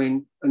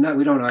arguing,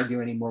 we don't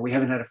argue anymore. We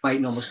haven't had a fight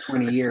in almost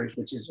 20 years,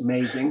 which is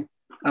amazing.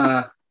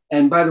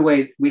 And by the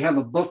way, we have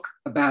a book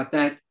about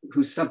that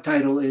whose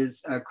subtitle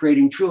is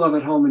Creating True Love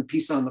at Home and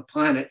Peace on the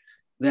Planet,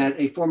 that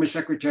a former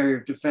Secretary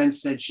of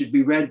Defense said should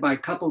be read by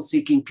couples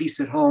seeking peace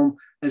at home,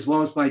 as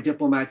well as by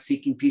diplomats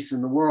seeking peace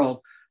in the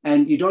world.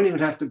 And you don't even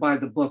have to buy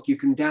the book. You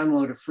can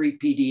download a free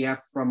PDF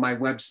from my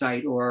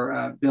website,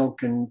 or Bill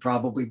can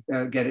probably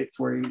get it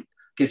for you,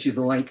 get you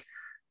the link.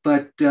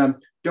 But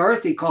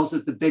Dorothy calls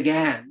it the big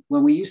and,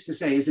 when we used to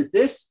say, is it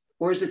this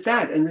or is it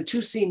that? And the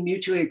two seem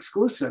mutually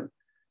exclusive.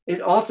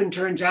 It often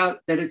turns out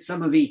that it's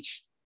some of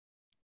each.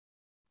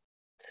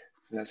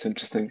 That's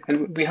interesting.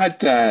 And we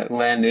had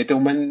Len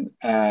Edelman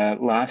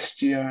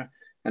last year,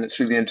 and it's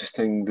really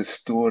interesting, the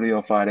story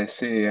of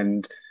RSA.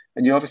 And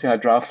you obviously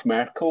had Ralph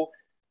Merkel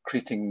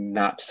creating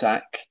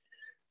Knapsack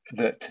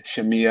that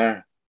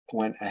Shamir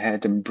went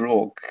ahead and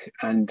broke.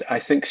 And I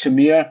think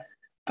Shamir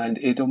and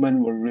Edelman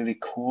were really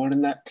core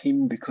in that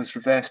team, because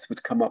Rivest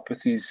would come up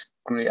with these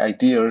great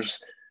ideas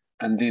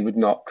and they would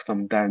knock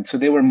them down. So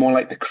they were more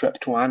like the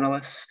crypto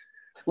analysts.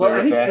 Well,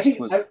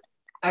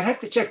 I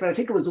have to check, but I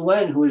think it was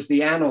Len who was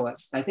the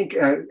analyst. I think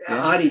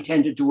Adi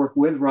tended to work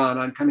with Ron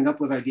on coming up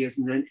with ideas,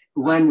 and then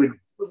Len would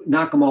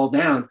knock them all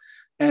down.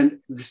 And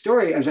the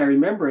story, as I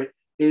remember it,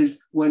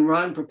 is when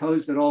Ron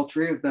proposed that all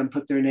three of them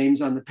put their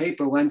names on the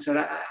paper, Len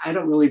said, I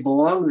don't really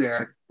belong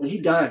there. But he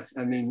does.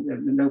 I mean,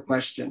 no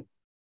question.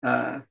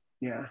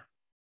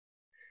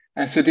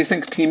 So do you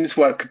think teams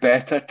work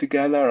better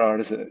together, or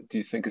do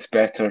you think it's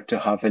better to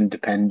have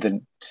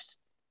independent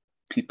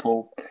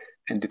people,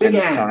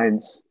 independent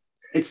science?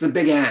 It's the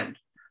big and.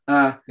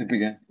 The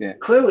big and, yeah.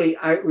 Clearly,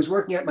 I was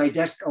working at my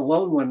desk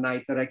alone one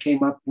night that I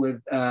came up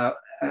with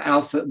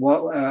alpha to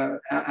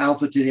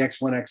the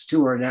X1,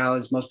 X2, or now,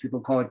 as most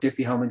people call it,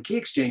 Diffie-Hellman key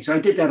exchange. So I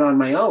did that on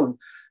my own,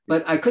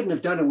 but I couldn't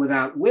have done it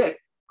without Witt,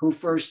 who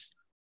first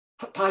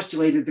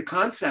postulated the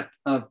concept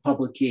of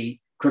public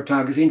key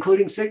cryptography,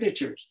 including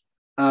signatures.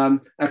 I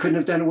couldn't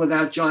have done it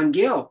without John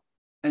Gill.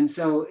 And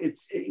so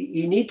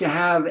you need to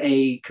have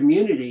a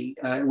community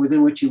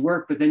within which you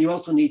work, but then you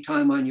also need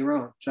time on your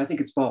own. So I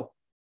think it's both.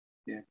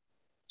 Yeah,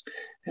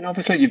 and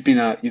obviously you've been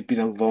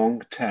a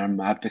long-term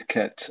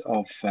advocate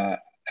of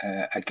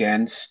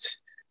against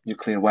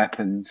nuclear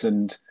weapons,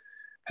 and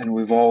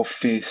we've all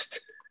faced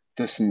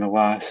this in the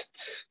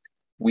last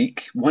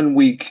week. 1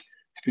 week,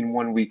 it's been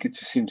 1 week. It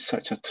just seems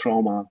such a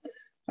trauma,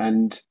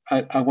 and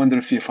I wonder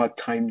if you've had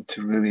time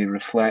to really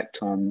reflect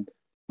on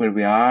where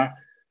we are,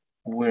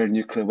 where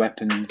nuclear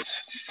weapons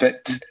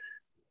fit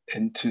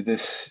into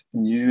this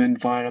new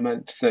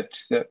environment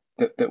that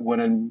we're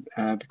in?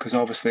 Because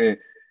obviously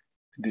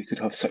they could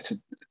have such a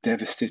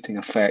devastating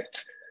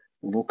effect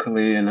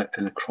locally and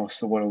across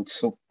the world.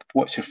 So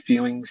what's your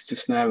feelings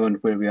just now and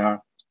where we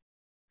are?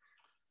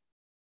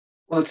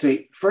 Well, let's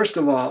see. First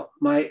of all,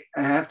 I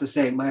have to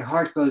say, my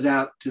heart goes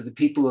out to the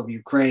people of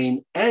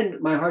Ukraine, and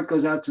my heart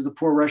goes out to the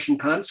poor Russian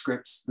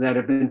conscripts that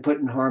have been put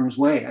in harm's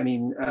way. I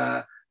mean,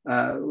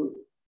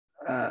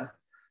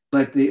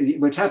 but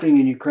what's happening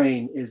in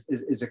Ukraine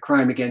is a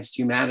crime against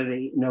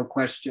humanity, no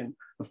question.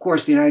 Of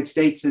course, the United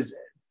States has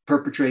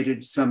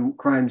perpetrated some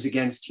crimes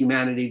against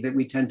humanity that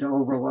we tend to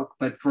overlook.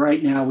 But for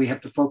right now, we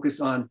have to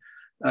focus on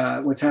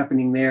what's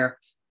happening there.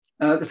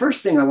 The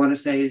first thing I want to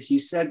say is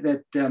you said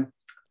that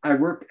I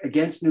work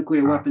against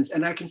nuclear weapons,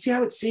 and I can see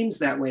how it seems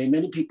that way.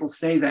 Many people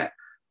say that,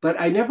 but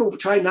I never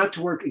try not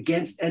to work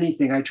against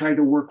anything. I try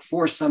to work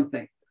for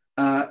something.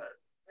 The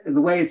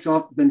way it's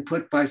often been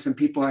put by some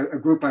people, a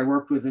group I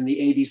worked with in the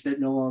 80s that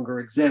no longer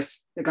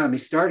exists, that got me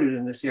started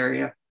in this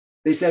area.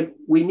 They said,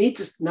 we need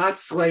to not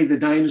slay the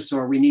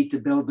dinosaur, we need to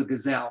build the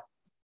gazelle.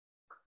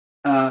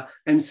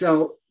 And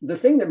so the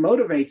thing that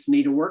motivates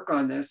me to work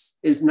on this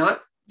is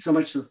not so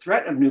much the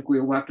threat of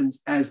nuclear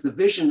weapons as the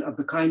vision of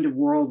the kind of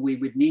world we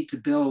would need to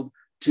build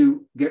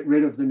to get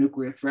rid of the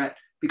nuclear threat.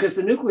 Because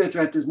the nuclear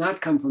threat does not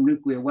come from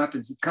nuclear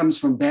weapons, it comes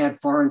from bad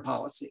foreign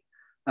policy.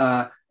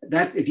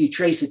 That if you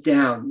trace it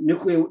down,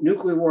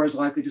 nuclear war is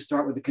likely to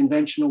start with a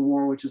conventional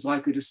war, which is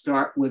likely to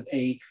start with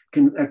a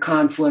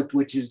conflict,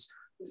 which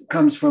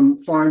comes from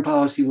foreign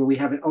policy where we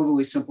have an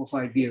overly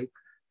simplified view.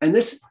 And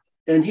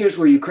here's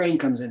where Ukraine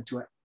comes into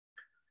it.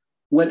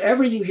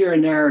 Whenever you hear a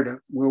narrative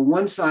where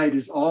one side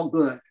is all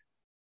good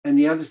and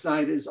the other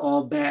side is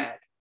all bad,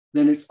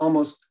 then it's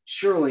almost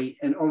surely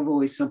an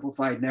overly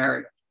simplified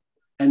narrative.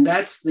 And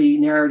that's the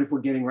narrative we're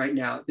getting right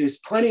now. There's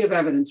plenty of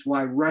evidence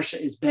why Russia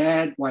is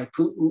bad, why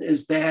Putin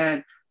is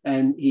bad,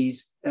 and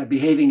he's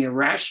behaving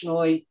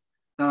irrationally.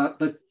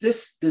 But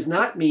this does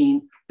not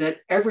mean that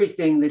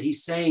everything that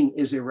he's saying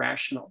is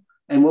irrational.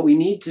 And what we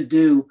need to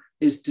do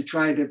is to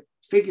try to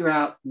figure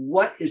out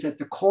what is at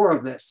the core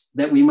of this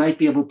that we might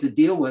be able to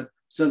deal with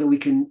so that we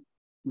can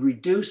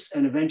reduce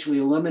and eventually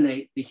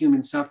eliminate the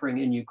human suffering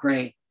in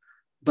Ukraine.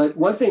 But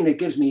one thing that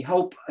gives me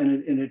hope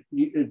in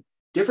a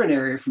different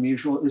area from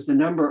usual is the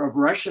number of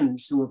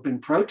Russians who have been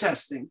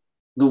protesting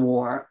the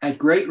war at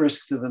great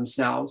risk to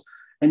themselves.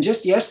 And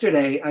just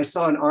yesterday, I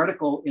saw an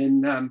article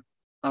in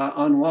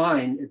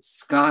online, it's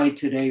Sky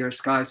Today or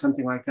Sky,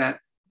 something like that.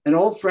 An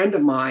old friend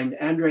of mine,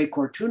 Andrei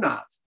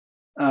Kortunov,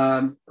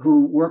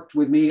 who worked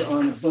with me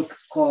on a book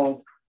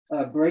called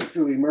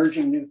Breakthrough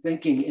Emerging New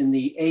Thinking in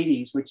the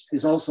 80s, which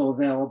is also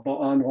available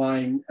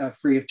online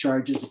free of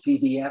charge as a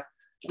PDF.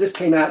 This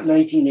came out in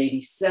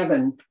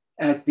 1987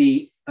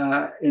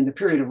 in the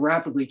period of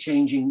rapidly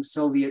changing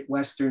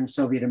Soviet-Western,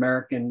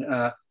 Soviet-American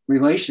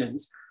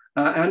relations.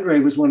 Andrei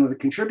was one of the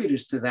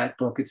contributors to that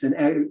book. It's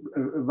a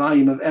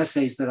volume of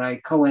essays that I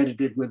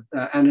co-edited with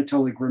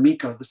Anatoly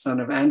Gromyko, the son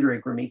of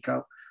Andrei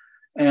Gromyko.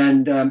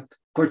 And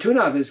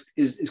Kortunov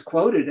is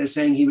quoted as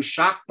saying he was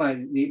shocked by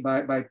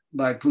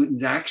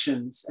Putin's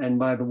actions and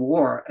by the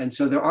war. And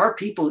so there are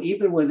people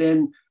even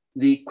within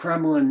the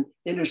Kremlin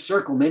inner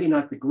circle, maybe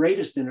not the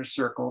greatest inner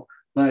circle,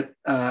 but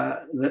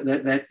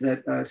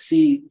that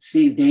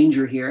see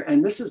danger here.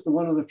 And this is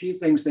one of the few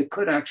things that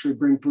could actually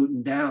bring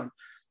Putin down.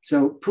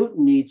 So Putin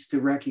needs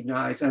to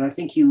recognize, and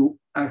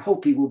I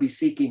hope he will be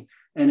seeking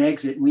an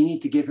exit. We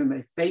need to give him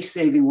a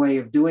face-saving way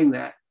of doing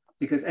that,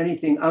 because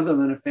anything other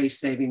than a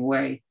face-saving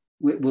way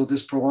will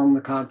just prolong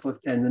the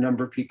conflict and the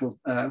number of people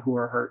who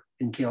are hurt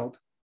and killed.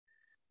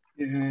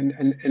 Yeah,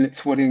 and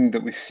it's worrying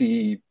that we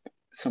see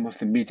some of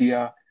the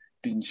media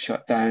being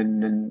shut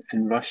down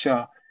in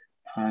Russia,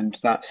 and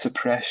that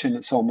suppression.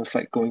 It's almost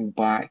like going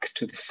back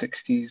to the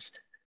 60s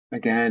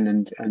again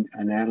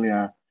and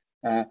earlier.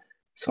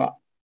 So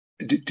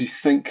do you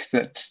think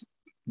that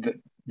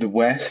the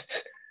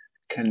West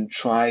can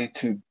try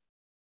to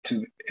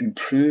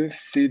improve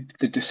the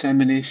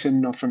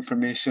dissemination of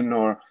information,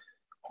 or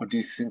do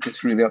you think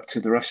it's really up to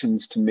the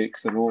Russians to make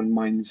their own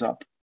minds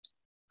up?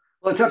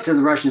 Well, it's up to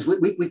the Russians.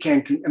 We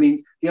can't. I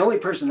mean, the only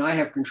person I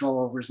have control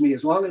over is me.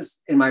 As long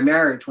as in my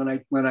marriage, when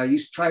I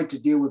tried to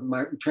deal with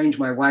change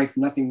my wife,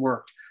 nothing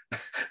worked.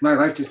 My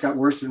wife just got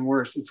worse and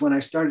worse. It's when I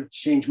started to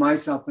change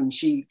myself and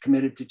she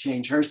committed to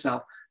change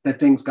herself that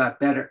things got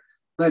better.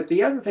 But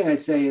the other thing I'd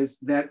say is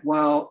that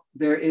while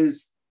there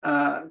is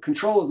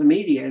control of the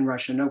media in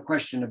Russia, no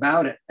question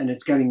about it, and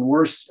it's getting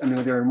worse. I mean,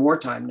 they're in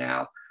wartime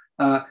now.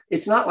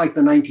 It's not like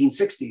the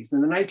 1960s.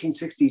 In the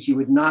 1960s, you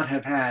would not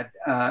have had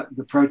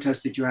the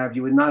protests that you have.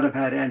 You would not have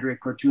had Andrei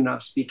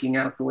Kortunov speaking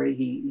out the way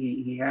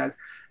he has.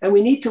 And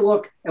we need to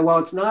look, and while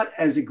it's not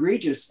as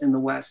egregious in the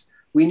West,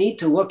 we need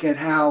to look at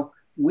how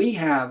we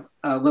have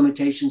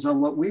limitations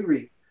on what we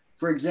read.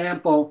 For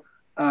example,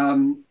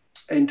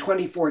 in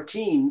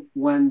 2014,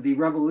 when the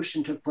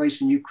revolution took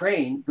place in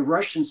Ukraine, the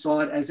Russians saw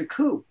it as a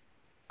coup.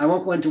 I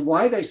won't go into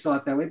why they saw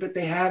it that way, but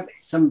they have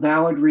some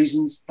valid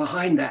reasons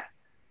behind that.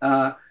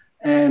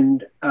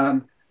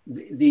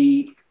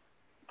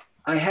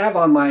 I have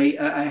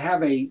I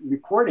have a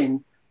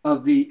recording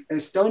of the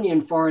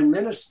Estonian foreign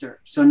minister,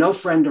 so no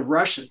friend of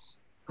Russia's,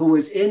 who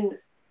was in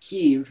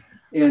Kyiv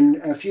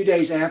in a few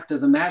days after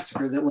the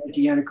massacre that led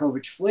to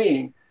Yanukovych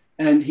fleeing.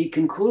 And he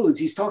concludes,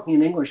 he's talking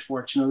in English,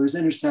 fortunately, it was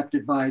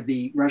intercepted by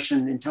the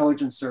Russian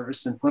intelligence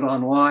service and put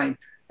online.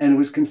 And it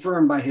was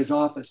confirmed by his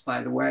office,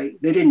 by the way.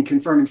 They didn't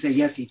confirm and say,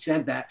 yes, he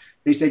said that.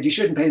 They said, you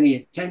shouldn't pay any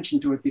attention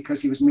to it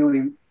because he was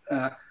merely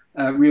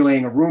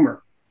relaying a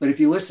rumor. But if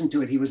you listen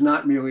to it, he was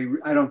not merely,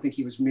 I don't think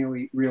he was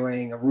merely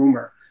relaying a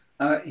rumor.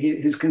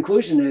 His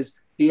conclusion is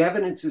the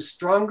evidence is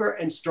stronger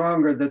and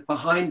stronger that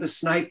behind the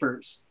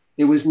snipers,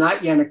 it was not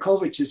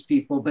Yanukovych's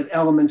people, but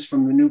elements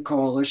from the new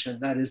coalition,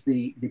 that is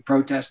the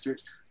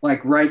protesters,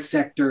 like Right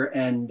Sector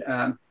and,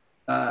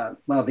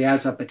 well, the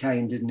Azov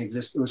Battalion didn't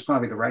exist. It was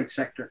probably the Right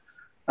Sector.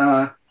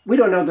 We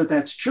don't know that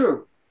that's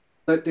true,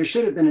 but there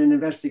should have been an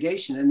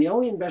investigation. And the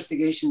only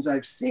investigations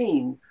I've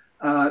seen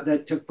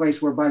that took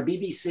place were by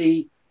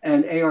BBC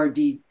and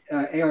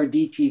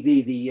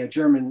ARD-TV, the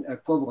German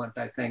equivalent,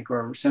 I think,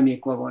 or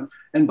semi-equivalent.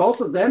 And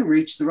both of them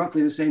reached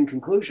roughly the same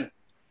conclusion.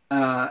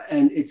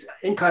 And it's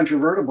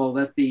incontrovertible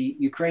that the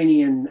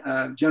Ukrainian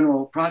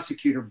general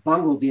prosecutor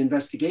bungled the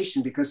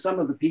investigation because some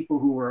of the people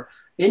who were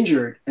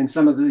injured and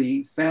some of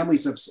the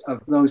families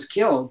of those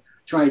killed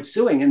tried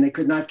suing and they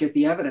could not get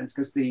the evidence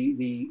because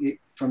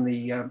from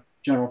the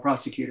general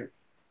prosecutor.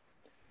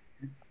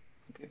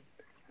 Okay.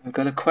 I've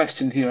got a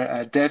question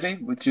here. Devi,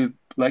 would you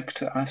like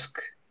to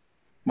ask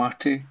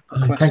Marty a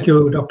question? Thank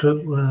you, Dr.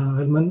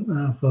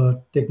 Hellman,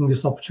 for taking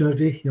this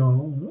opportunity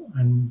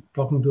and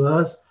talking to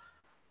us.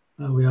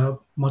 We are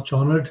much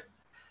honored.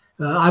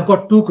 I've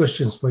got two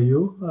questions for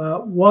you.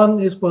 One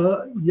is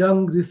for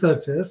young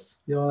researchers.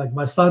 Like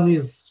my son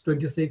is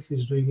 26,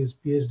 he's doing his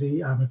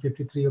PhD. I'm a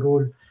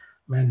 53-year-old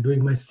man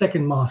doing my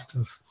second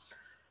master's.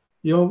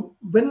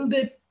 When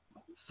they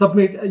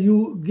submit,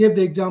 you gave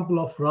the example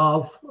of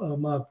Ralph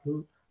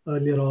Merkel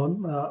earlier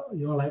on,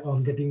 like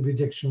on getting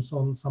rejections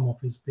on some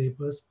of his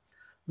papers.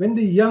 When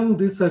the young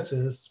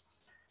researchers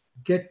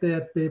get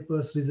their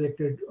papers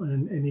rejected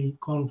in any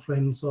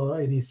conference or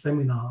any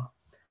seminar,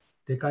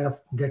 they kind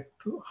of get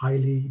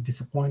highly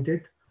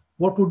disappointed.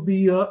 What would be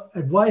your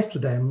advice to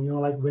them,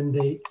 like when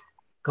they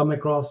come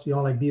across,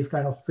 like these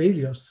kind of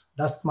failures?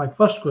 That's my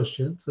first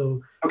question.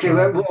 So, okay,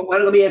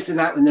 let me answer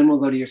that one, then we'll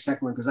go to your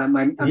second one because I'm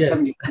yes.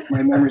 76,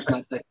 my memory's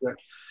not that good.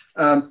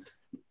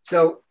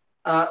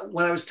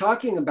 When I was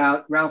talking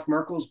about Ralph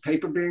Merkel's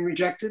paper being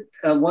rejected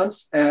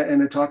once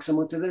in a talk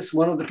similar to this,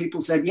 one of the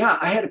people said, yeah,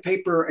 I had a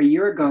paper a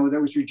year ago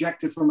that was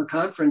rejected from a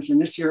conference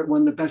and this year it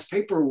won the best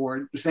paper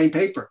award, the same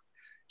paper.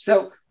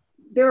 So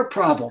there are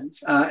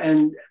problems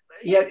and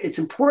yet it's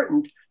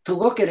important to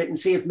look at it and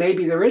see if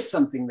maybe there is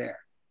something there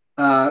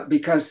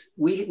because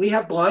we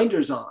have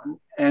blinders on.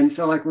 And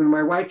so like when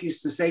my wife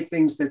used to say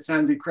things that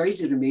sounded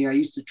crazy to me, I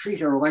used to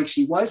treat her like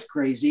she was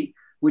crazy,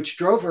 which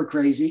drove her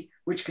crazy,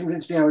 which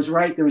convinced me I was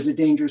right. There was a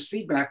dangerous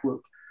feedback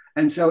loop.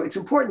 And so it's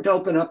important to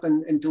open up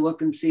and to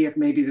look and see if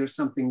maybe there's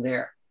something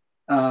there.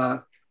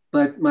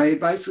 But my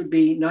advice would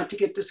be not to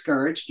get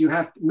discouraged. You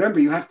have to, remember,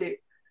 you have to,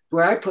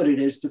 where I put it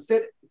is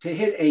to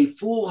hit a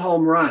full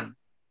home run.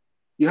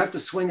 You have to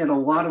swing at a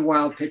lot of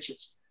wild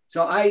pitches.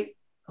 So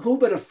who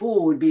but a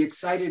fool would be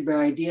excited by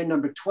idea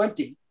number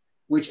 20,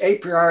 which a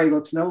priori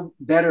looks no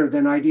better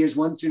than ideas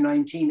 1 through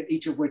 19,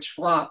 each of which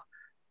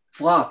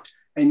flopped.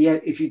 And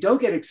yet, if you don't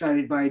get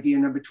excited by idea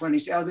number 20,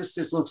 say, oh, this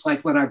just looks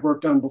like what I've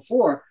worked on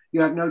before,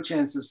 you have no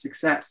chance of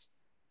success.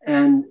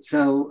 And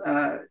so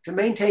to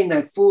maintain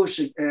that foolish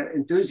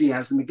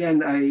enthusiasm,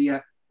 again,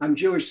 I'm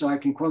Jewish, so I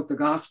can quote the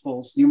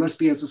Gospels. You must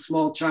be as a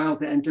small child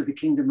to enter the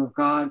kingdom of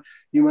God.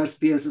 You must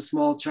be as a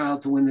small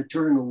child to win the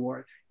Turing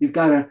Award. You've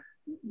got to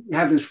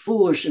have this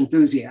foolish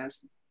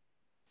enthusiasm.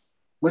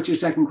 What's your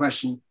second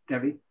question,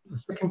 Debbie? The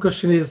second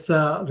question is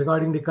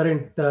regarding the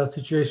current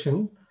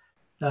situation.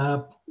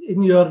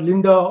 In your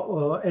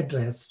Linda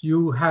address,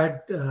 you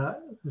had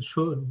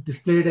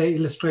displayed an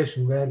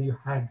illustration where you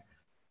had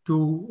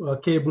two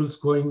cables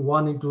going,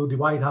 one into the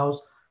White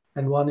House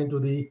and one into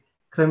the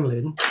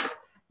Kremlin.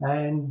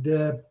 And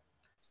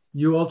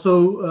you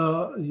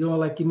also,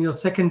 like in your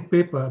second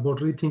paper about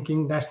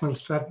rethinking national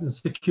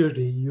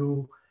security,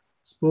 you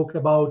spoke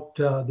about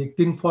the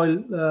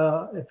tinfoil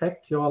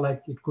effect.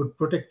 Like it could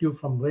protect you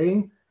from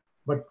rain,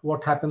 but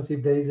what happens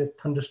if there is a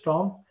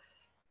thunderstorm?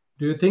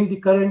 Do you think the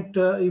current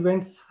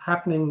events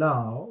happening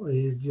now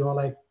is,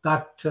 like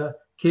that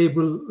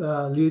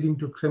cable leading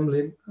to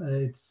Kremlin,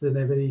 it's in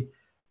a very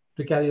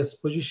precarious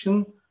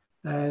position?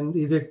 And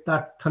is it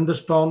that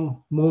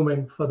thunderstorm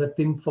moment for the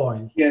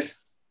tinfoil?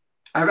 Yes,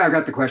 I've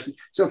got the question.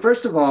 So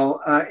first of all,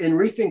 in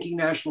Rethinking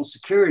National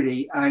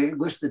Security, I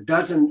list a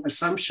dozen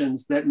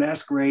assumptions that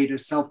masquerade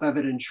as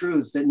self-evident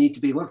truths that need to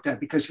be looked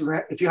at. Because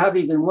if you have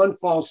even one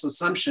false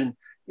assumption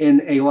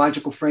in a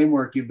logical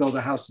framework, you build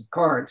a house of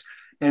cards.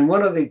 And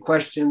one of the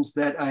questions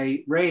that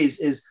I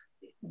raise is,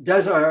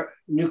 does our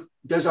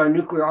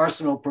nuclear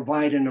arsenal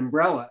provide an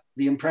umbrella?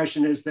 The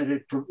impression is that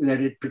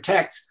it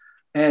protects,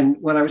 And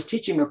when I was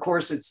teaching a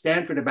course at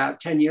Stanford about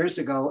 10 years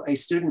ago, a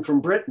student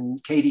from Britain,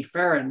 Katie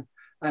Farron,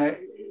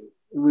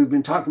 we've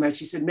been talking about,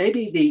 she said,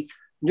 maybe the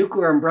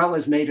nuclear umbrella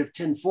is made of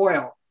tin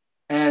foil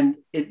and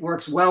it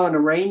works well in a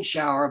rain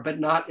shower, but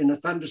not in a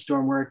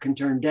thunderstorm where it can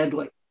turn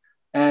deadly.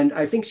 And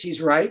I think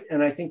she's right.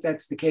 And I think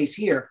that's the case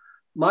here.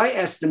 My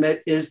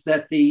estimate is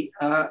that the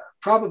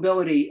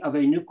probability of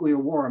a nuclear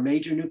war, a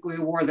major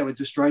nuclear war that would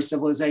destroy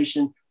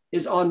civilization,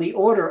 is on the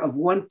order of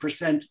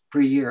 1% per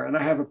year. And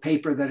I have a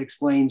paper that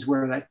explains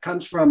where that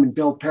comes from. And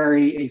Bill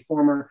Perry, a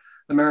former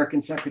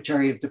American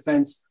Secretary of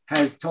Defense,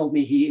 has told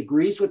me he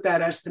agrees with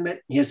that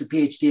estimate. He has a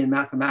PhD in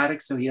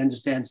mathematics, so he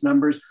understands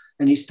numbers.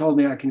 And he's told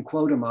me I can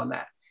quote him on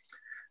that.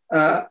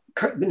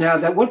 Now,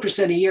 that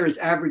 1% a year is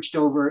averaged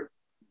over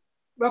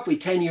roughly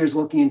 10 years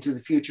looking into the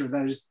future.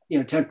 That is,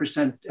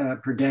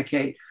 10% per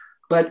decade.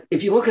 But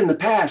if you look in the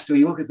past or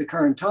you look at the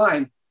current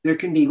time, there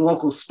can be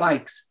local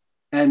spikes.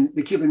 And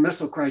the Cuban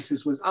Missile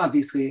Crisis was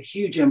obviously a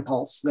huge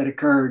impulse that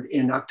occurred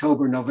in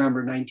October,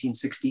 November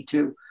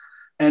 1962.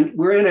 And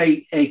we're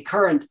in a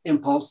current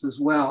impulse as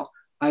well.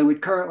 I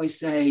would currently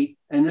say,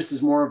 and this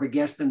is more of a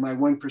guess than my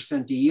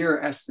 1% a year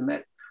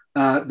estimate,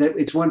 that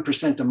it's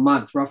 1% a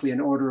month, roughly an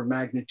order of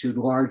magnitude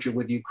larger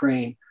with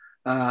Ukraine.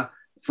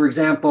 For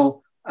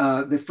example,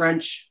 the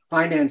French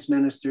finance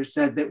minister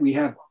said that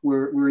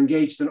we're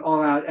engaged in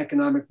all-out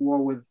economic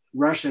war with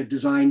Russia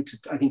designed to,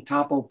 I think,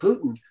 topple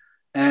Putin.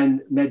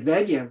 And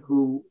Medvedev,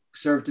 who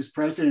served as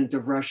president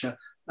of Russia,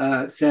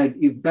 said,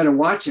 you better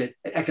watch it.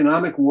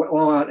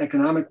 All-out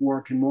economic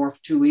war can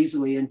morph too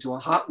easily into a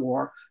hot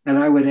war, and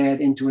I would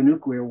add into a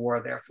nuclear war,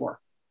 therefore.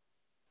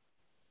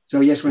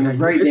 So yes, we're in a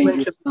very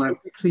dangerous time.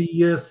 3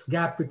 years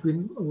gap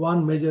between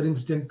one major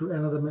incident to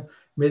another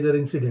major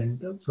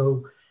incident.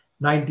 So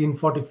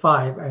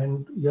 1945,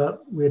 and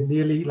we're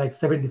nearly like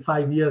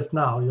 75 years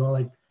now.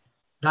 Like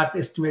that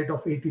estimate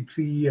of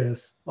 83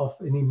 years of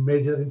any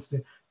major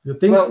incident. You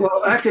think?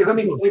 Well, actually, let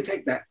me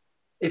take that.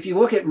 If you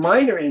look at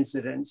minor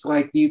incidents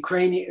like the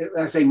Ukrainian,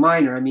 I say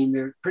minor, I mean,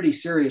 they're pretty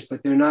serious,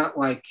 but they're not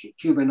like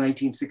Cuba in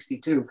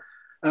 1962.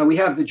 We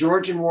have the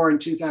Georgian War in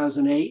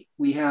 2008.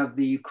 We have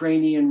the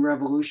Ukrainian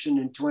Revolution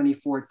in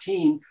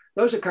 2014.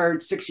 Those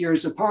occurred 6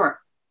 years apart.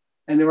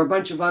 And there were a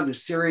bunch of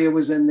others. Syria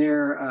was in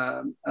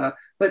there.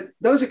 But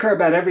those occur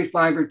about every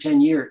 5 or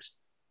 10 years.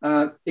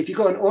 If you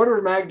go an order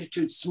of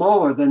magnitude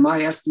smaller than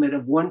my estimate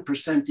of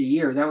 1% a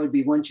year, that would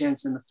be 1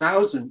 chance in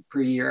 1,000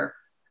 per year.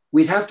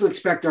 We'd have to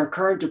expect our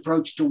current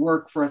approach to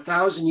work for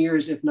 1,000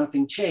 years if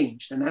nothing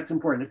changed. And that's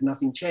important, if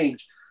nothing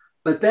changed.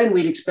 But then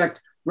we'd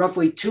expect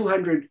roughly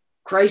 200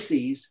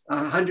 crises,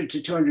 100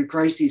 to 200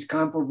 crises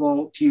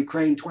comparable to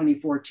Ukraine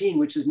 2014,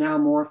 which is now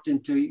morphed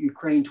into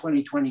Ukraine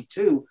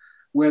 2022,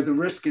 where the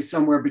risk is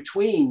somewhere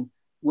between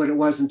what it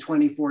was in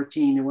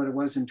 2014 and what it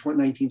was in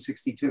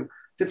 1962.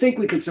 To think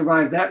we could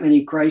survive that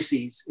many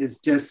crises is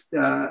just,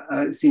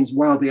 seems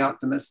wildly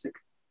optimistic.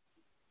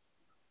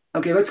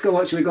 Okay, let's go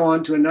on. Should we go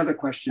on to another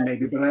question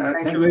maybe? But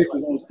thank you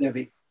for those,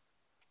 Debbie.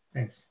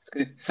 Thanks.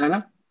 Okay.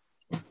 Sana?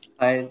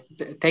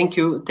 Thank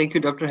you,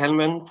 Dr.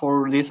 Hellman,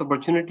 for this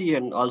opportunity.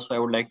 And also I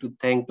would like to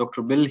thank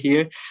Dr. Bill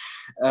here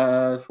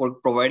for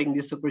providing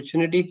this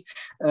opportunity.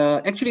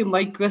 Actually,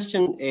 my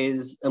question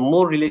is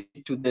more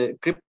related to the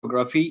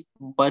cryptography,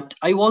 but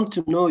I want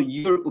to know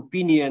your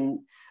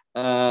opinion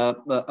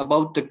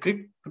about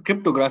the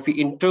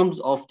cryptography in terms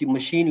of the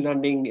machine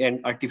learning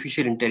and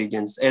artificial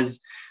intelligence, as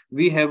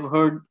we have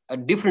heard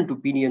different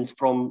opinions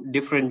from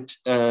different,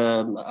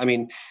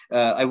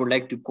 I would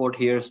like to quote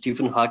here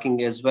Stephen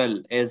Hawking as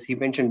well, as he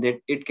mentioned that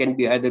it can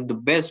be either the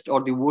best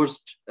or the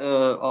worst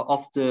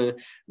of the,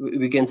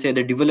 we can say,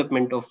 the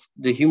development of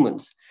the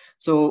humans.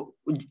 So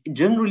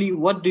generally,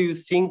 what do you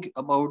think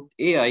about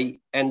AI?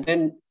 And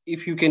then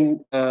if you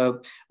can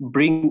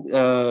bring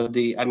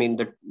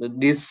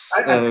this.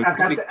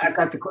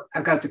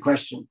 I've got the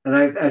question, and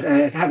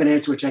I have an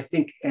answer which I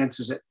think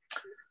answers it.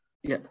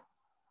 Yeah.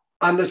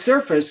 On the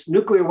surface,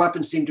 nuclear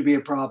weapons seem to be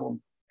a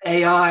problem.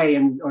 AI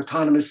and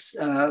autonomous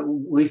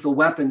lethal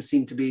weapons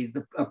seem to be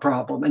a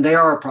problem, and they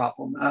are a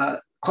problem.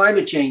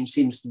 Climate change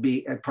seems to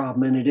be a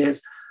problem, and it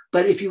is.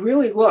 But if you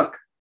really look,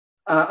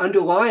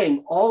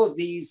 underlying all of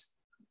these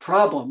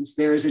problems,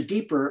 there is a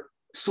deeper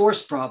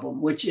source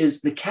problem, which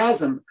is the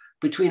chasm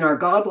between our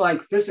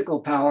godlike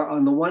physical power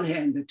on the one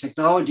hand that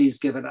technology has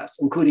given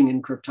us, including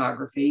in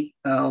cryptography,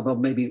 although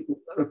maybe,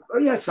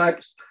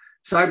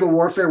 cyber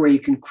warfare, where you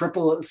can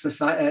cripple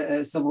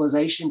a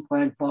civilization,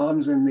 plant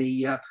bombs in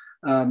the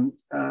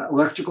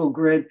electrical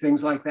grid,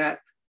 things like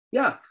that.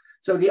 Yeah.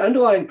 So the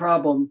underlying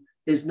problem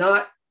is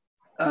not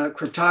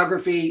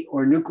cryptography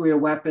or nuclear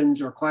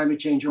weapons or climate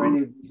change or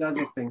any of these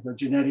other things, or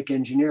genetic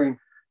engineering.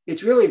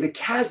 It's really the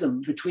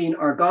chasm between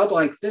our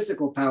godlike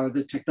physical power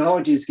that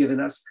technology has given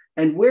us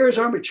and where is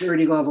our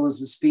maturity level as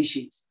a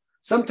species.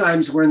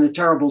 Sometimes we're in the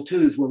terrible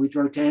twos where we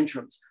throw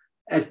tantrums.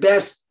 At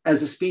best,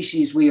 as a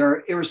species, we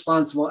are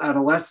irresponsible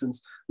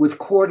adolescents with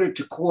quarter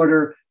to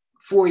quarter,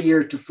 4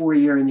 year to 4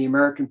 year in the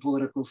American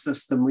political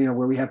system, where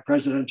we have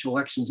presidential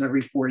elections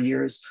every 4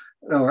 years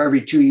or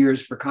every 2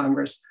 years for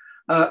Congress.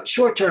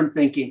 Short-term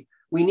thinking.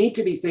 we need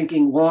to be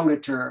thinking longer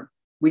term.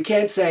 We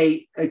can't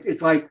say,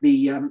 it's like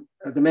the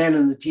man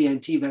in the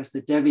TNT vest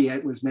that Devi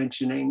was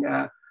mentioning.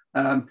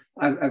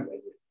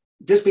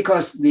 Just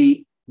because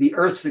the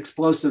Earth's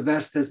explosive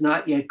vest has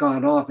not yet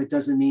gone off, it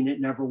doesn't mean it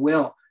never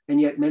will. And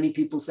yet many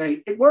people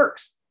say it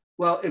works.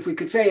 Well, if we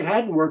could say it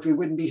hadn't worked, we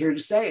wouldn't be here to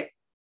say it.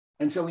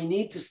 And so we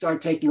need to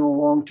start taking a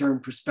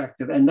long-term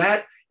perspective. And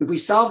that, if we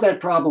solve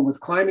that problem with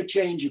climate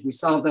change, if we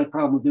solve that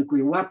problem with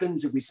nuclear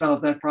weapons, if we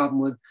solve that problem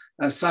with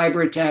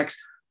cyber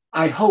attacks,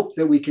 I hope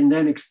that we can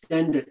then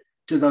extend it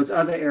to those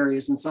other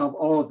areas and solve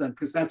all of them,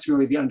 because that's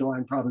really the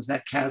underlying problem, is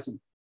that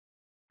chasm.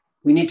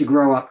 We need to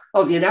grow up.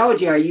 Oh, the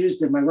analogy I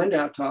used in my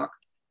Lindau talk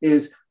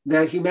is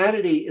that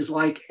humanity is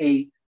like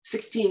a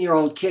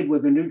 16-year-old kid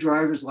with a new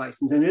driver's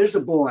license, and it is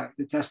a boy.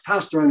 The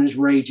testosterone is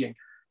raging,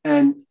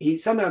 and he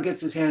somehow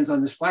gets his hands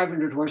on this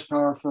 500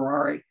 horsepower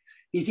Ferrari.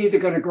 He's either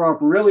going to grow up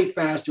really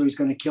fast or he's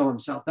going to kill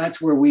himself.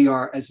 That's where we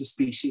are as a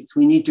species.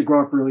 We need to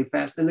grow up really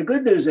fast. And the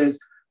good news is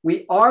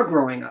we are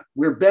growing up.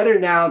 We're better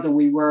now than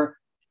we were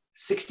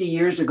 60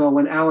 years ago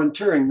when Alan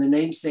Turing, the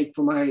namesake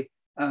for my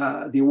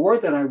the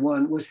award that I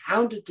won, was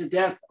hounded to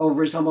death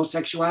over his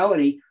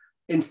homosexuality,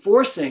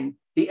 enforcing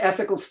the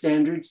ethical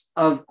standards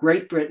of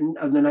Great Britain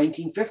of the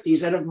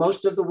 1950s and of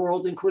most of the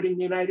world, including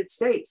the United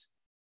States.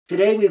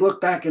 Today, we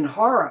look back in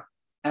horror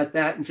at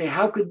that and say,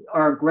 how could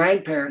our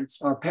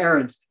grandparents, our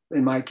parents,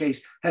 in my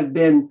case, have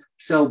been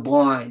so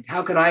blind?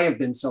 How could I have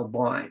been so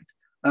blind?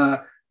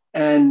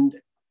 And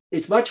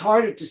it's much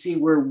harder to see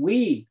where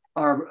we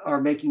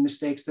are making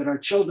mistakes that our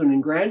children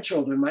and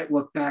grandchildren might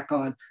look back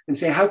on and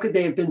say, how could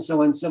they have been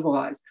so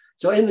uncivilized?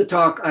 So in the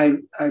talk, I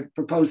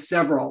proposed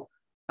several.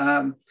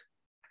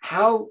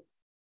 How,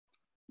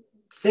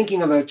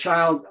 thinking of a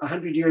child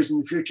 100 years in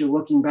the future,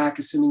 looking back,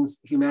 assuming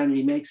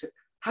humanity makes it,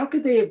 how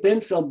could they have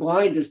been so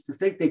blind as to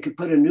think they could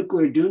put a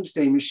nuclear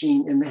doomsday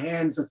machine in the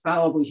hands of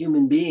fallible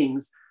human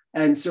beings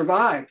and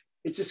survive?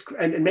 It's just,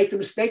 and make the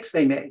mistakes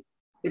they made.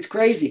 It's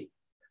crazy.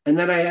 And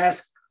then I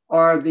asked,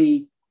 are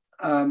the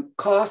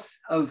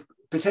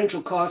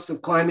potential costs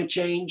of climate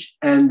change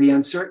and the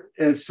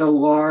uncertainty so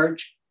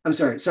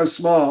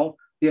small,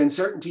 the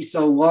uncertainty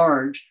so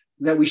large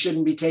that we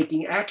shouldn't be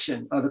taking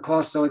action? Are the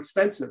costs so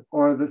expensive,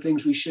 or are the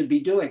things we should be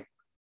doing?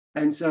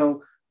 And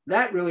so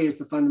that really is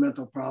the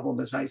fundamental problem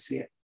as I see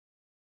it.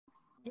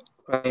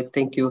 Right,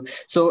 thank you.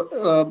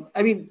 So,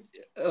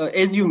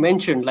 as you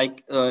mentioned,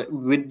 like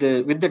with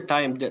the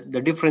time,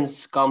 the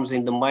difference comes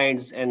in the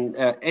minds, and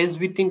as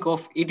we think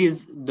of it,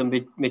 is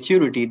the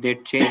maturity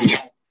that changes.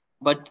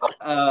 But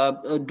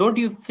don't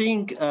you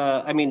think?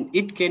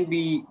 It can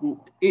be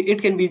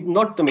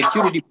not the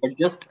maturity, but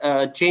just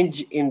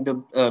change in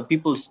the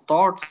people's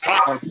thoughts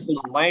or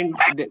people's mind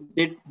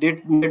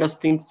that made us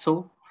think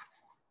so.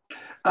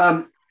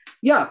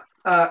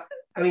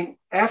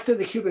 After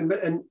the Cuban,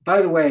 and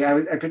by the way,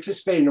 I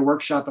participated in a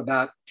workshop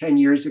about 10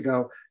 years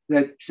ago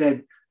that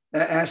said,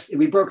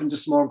 we broke into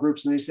small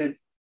groups, and they said,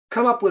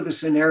 come up with a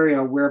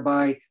scenario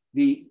whereby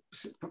the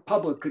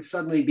public could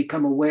suddenly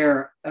become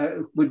aware,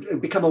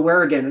 would become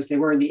aware again, as they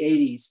were in the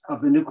 80s,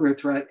 of the nuclear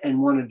threat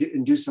and want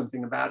to do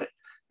something about it.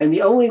 And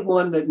the only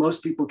one that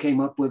most people came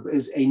up with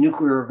is a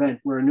nuclear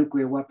event where a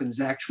nuclear weapon is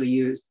actually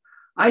used.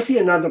 I see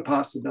another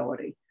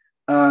possibility.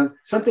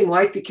 Something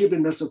like the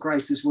Cuban Missile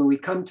Crisis, where we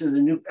come to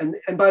the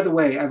and by the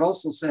way, I've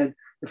also said,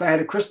 if I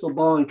had a crystal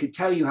ball and could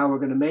tell you how we're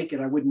going to make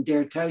it, I wouldn't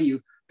dare tell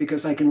you,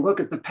 because I can look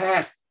at the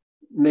past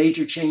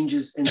major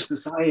changes in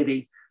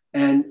society,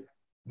 and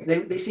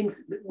they seem,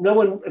 no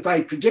one, if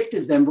I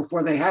predicted them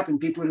before they happened,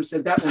 people would have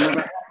said that will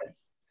never happen.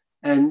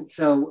 And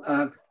so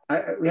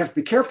we have to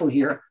be careful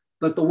here.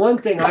 But the one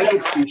thing I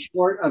could see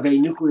short of a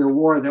nuclear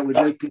war that would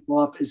wake people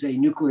up is a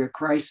nuclear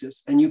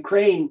crisis. And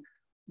Ukraine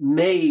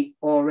may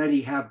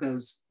already have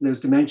those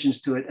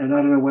dimensions to it. And I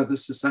don't know whether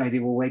society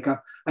will wake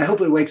up. I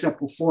hope it wakes up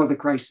before the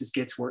crisis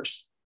gets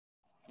worse.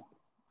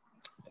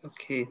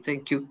 Okay,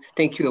 thank you.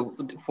 Thank you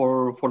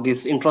for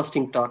this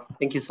interesting talk.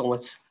 Thank you so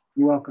much.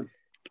 You're welcome.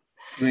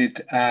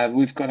 Great.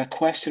 We've got a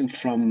question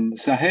from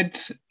Zahid,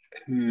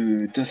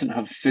 who doesn't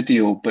have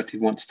video, but he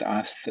wants to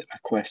ask a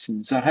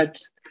question. Zahid?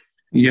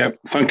 Yeah,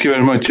 thank you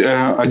very much.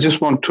 I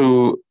just want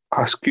to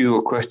ask you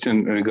a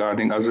question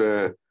regarding, as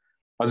a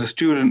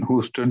student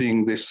who's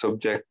studying this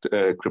subject,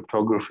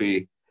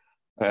 cryptography,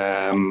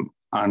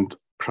 and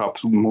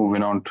perhaps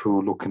moving on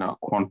to looking at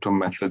quantum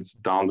methods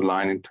down the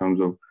line in terms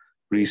of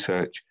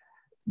research.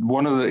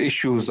 One of the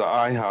issues that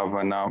I have,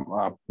 and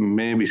I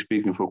may be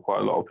speaking for quite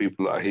a lot of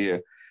people that are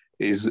here,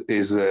 is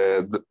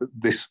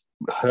this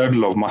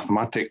hurdle of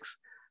mathematics.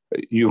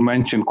 You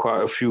mentioned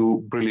quite a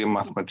few brilliant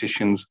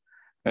mathematicians,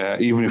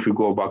 even if you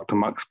go back to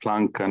Max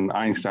Planck and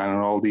Einstein and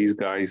all these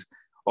guys,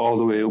 all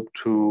the way up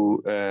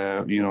to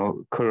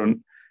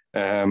current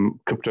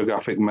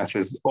cryptographic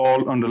methods.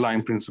 All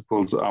underlying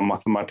principles are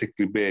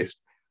mathematically based.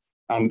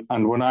 And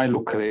when I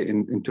look at it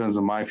in terms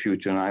of my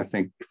future, and I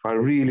think if I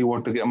really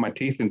want to get my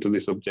teeth into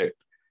this subject,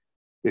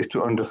 is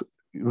to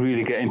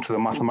really get into the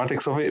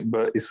mathematics of it.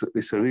 But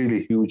it's a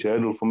really huge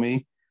hurdle for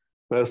me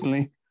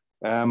personally.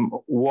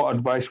 What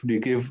advice would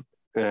you give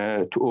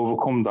to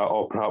overcome that,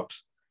 or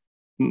perhaps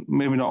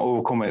maybe not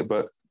overcome it,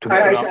 but to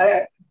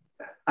get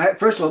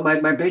first of all,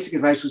 my basic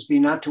advice was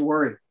not to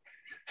worry.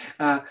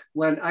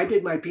 When I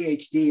did my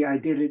PhD, I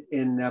did it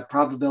in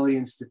probability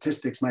and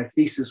statistics. My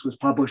thesis was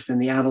published in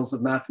the Annals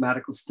of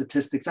Mathematical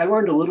Statistics. I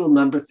learned a little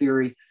number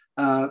theory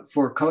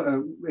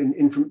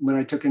when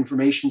I took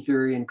information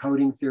theory and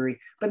coding theory,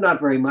 but not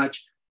very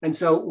much. And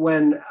so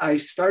when I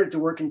started to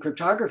work in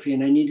cryptography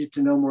and I needed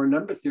to know more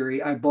number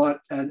theory, I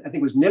bought, I think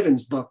it was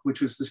Niven's book,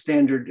 which was the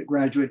standard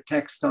graduate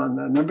text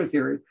on number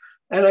theory.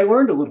 And I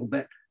learned a little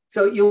bit.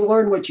 So you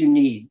learn what you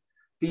need.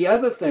 The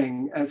other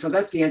thing, so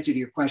that's the answer to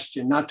your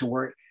question, not to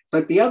worry.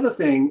 But the other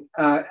thing,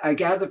 I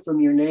gather from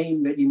your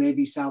name that you may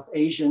be South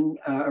Asian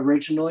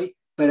originally,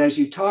 but as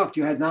you talked,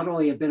 you had not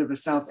only a bit of a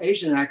South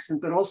Asian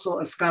accent, but also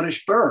a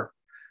Scottish burr.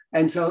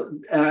 And so,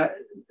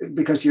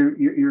 because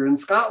you're in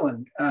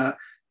Scotland.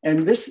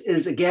 And this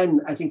is,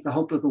 again, I think the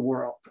hope of the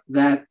world,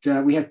 that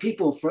we have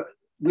people,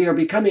 we are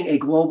becoming a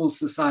global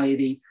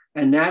society,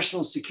 and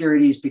national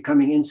security is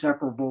becoming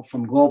inseparable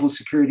from global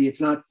security. It's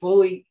not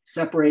fully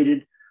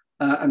separated.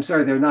 I'm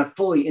sorry, they're not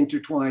fully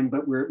intertwined,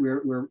 but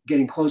we're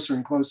getting closer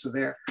and closer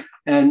there.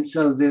 And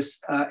so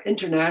this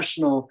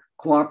international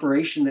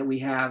cooperation that we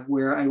have,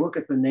 where I look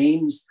at the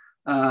names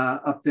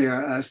up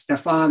there,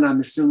 Stefan, I'm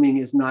assuming,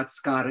 is not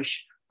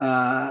Scottish.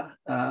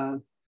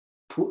 Pui,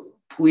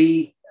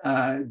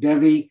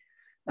 Devi,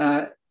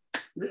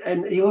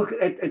 and you look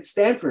at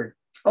Stanford.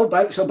 Oh,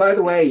 by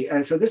the way,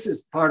 so this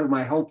is part of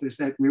my hope, is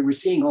that we're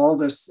seeing all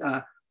this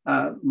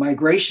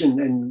migration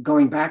and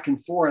going back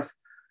and forth.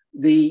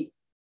 When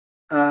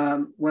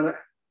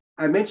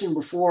I mentioned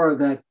before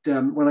that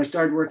when I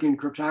started working in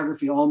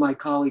cryptography, all my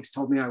colleagues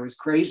told me I was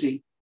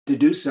crazy to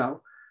do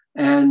so.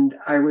 And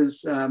I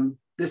was, I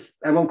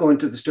won't go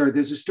into the story.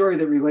 There's a story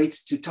that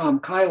relates to Tom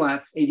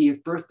Kailath's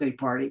 80th birthday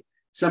party.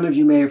 Some of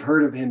you may have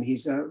heard of him.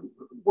 He's a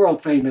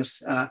world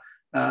famous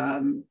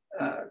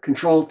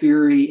control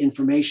theory,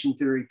 information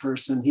theory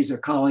person. He's a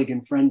colleague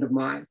and friend of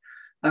mine.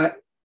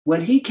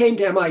 When he came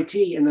to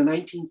MIT in the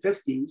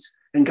 1950s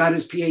and got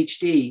his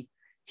PhD,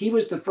 he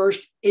was the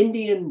first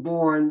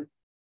Indian-born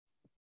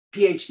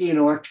PhD in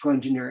electrical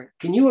engineering.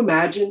 Can you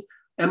imagine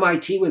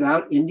MIT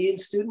without Indian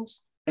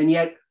students? And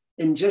yet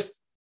in just,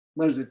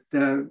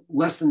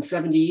 less than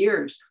 70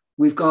 years,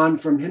 we've gone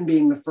from him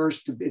being the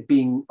first to it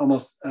being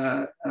almost,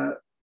 I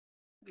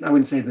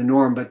wouldn't say the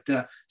norm, but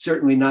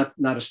certainly not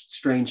a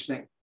strange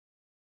thing.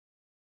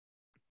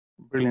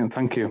 Brilliant,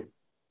 thank you.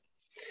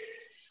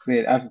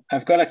 Great.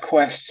 I've got a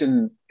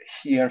question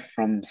here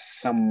from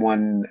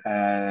someone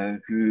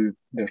who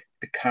the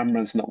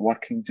camera's not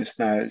working just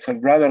now. It's a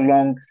rather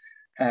long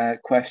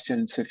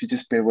question, so if you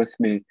just bear with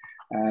me.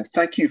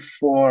 Thank you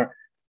for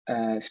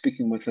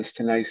speaking with us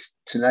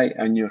tonight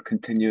and your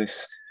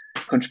continuous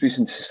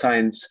contribution to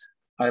science.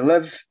 I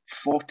live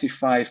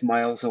 45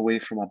 miles away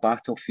from a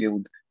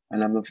battlefield,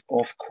 and I'm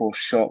of course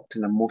shocked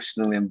and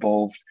emotionally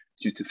involved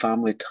due to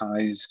family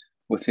ties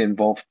with the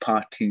involved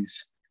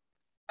parties.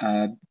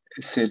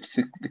 Said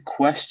the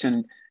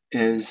question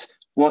is,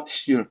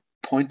 what's your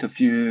point of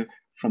view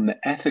from the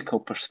ethical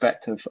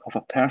perspective of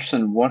a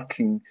person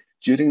working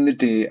during the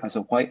day as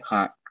a white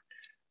hat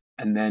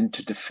and then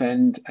to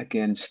defend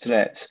against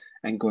threats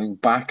and going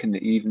back in the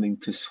evening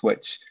to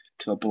switch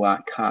to a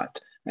black hat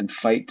and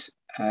fight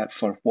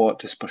for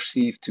what is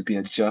perceived to be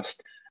a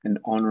just and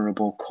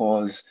honourable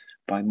cause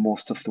by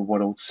most of the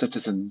world's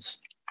citizens?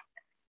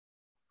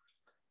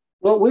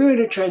 Well, we're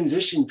in a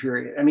transition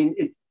period. I mean,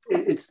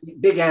 it's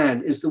big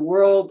N. Is the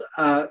world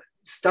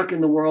stuck in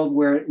the world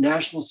where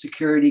national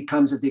security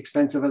comes at the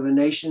expense of other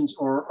nations,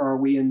 or are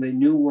we in the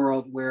new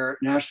world where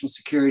national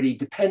security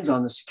depends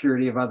on the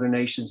security of other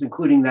nations,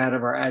 including that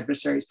of our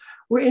adversaries?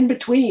 We're in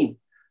between.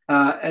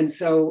 And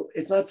so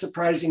it's not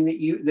surprising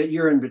that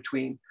you're in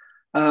between.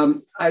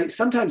 I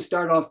sometimes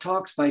start off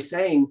talks by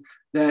saying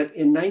that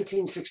in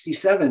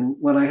 1967,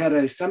 when I had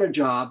a summer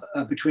job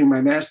between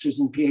my master's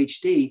and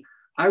PhD,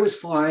 I was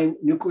flying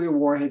nuclear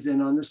warheads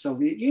in on the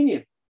Soviet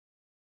Union.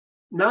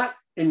 Not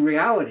in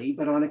reality,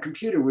 but on a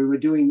computer. We were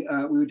doing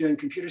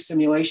computer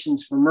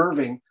simulations for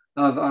MIRVing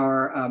of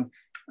our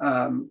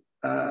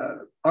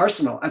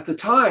arsenal. At the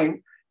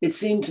time, it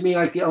seemed to me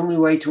like the only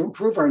way to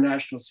improve our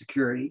national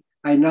security.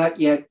 I had not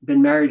yet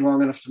been married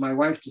long enough to my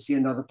wife to see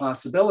another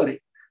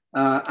possibility.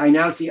 I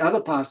now see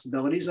other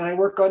possibilities, and I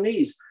work on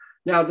these.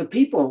 Now, the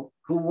people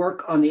who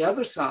work on the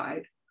other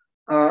side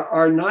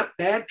are not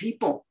bad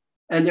people,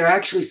 and they're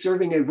actually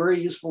serving a very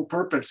useful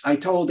purpose. I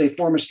told a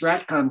former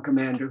Stratcom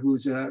commander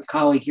who's a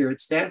colleague here at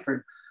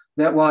Stanford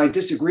that while I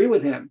disagree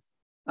with him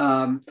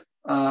on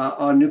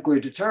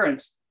nuclear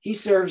deterrence, he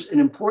serves an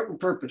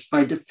important purpose.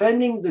 By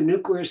defending the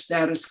nuclear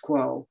status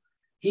quo,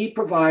 he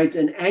provides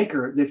an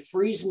anchor that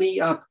frees me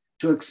up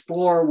to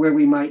explore where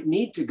we might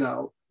need to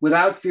go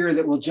without fear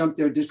that we'll jump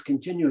there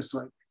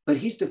discontinuously. But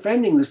he's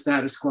defending the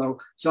status quo,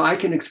 so I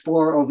can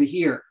explore over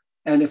here.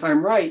 And if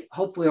I'm right,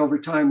 hopefully over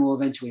time, we'll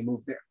eventually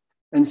move there.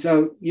 And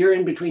so you're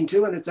in between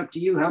two, and it's up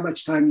to you how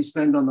much time you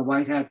spend on the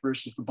white hat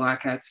versus the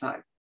black hat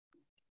side.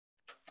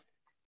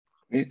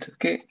 Great,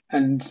 okay.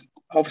 And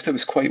obviously it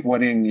was quite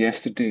worrying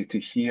yesterday to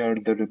hear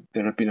there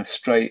had been a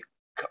strike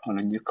on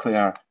a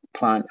nuclear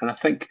plant, and I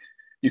think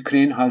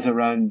Ukraine has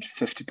around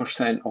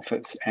 50% of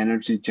its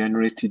energy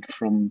generated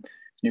from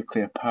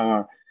nuclear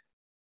power.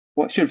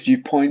 What's your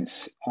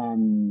viewpoints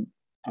on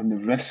the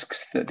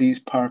risks that these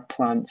power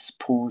plants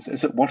pose?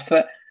 Is it worth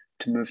it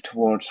to move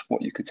towards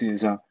what you could say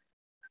is a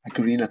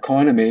green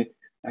economy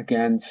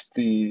against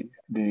the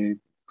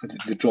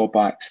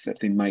drawbacks that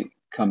they might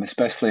come,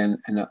 especially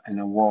in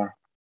a war?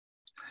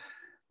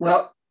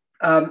 Well,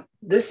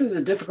 this is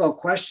a difficult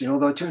question,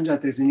 although it turns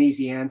out there's an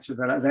easy answer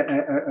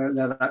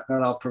that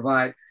I'll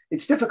provide.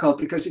 It's difficult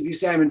because if you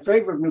say I'm in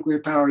favor of nuclear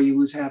power, you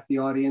lose half the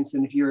audience.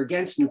 And if you're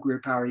against nuclear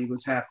power, you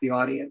lose half the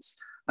audience.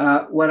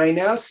 What I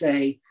now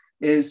say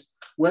is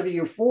whether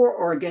you're for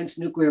or against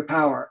nuclear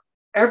power,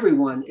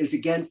 everyone is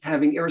against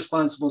having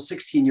irresponsible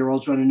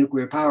 16-year-olds run a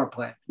nuclear power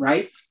plant,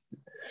 right?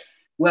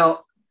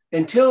 Well,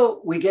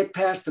 until we get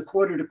past the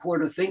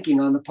quarter-to-quarter thinking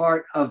on the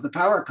part of the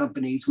power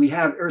companies, we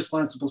have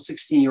irresponsible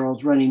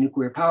 16-year-olds running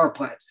nuclear power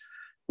plants.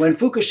 When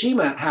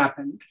Fukushima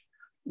happened,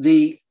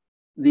 the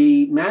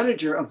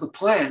manager of the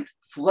plant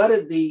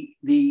flooded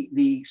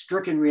the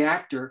stricken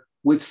reactor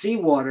with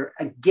seawater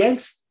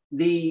against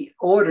the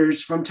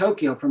orders from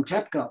Tokyo, from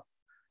TEPCO.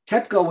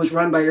 TEPCO was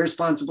run by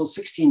irresponsible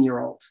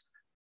 16-year-olds.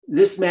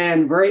 This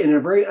man, in a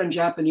very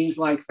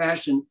un-Japanese-like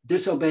fashion,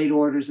 disobeyed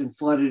orders and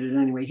flooded it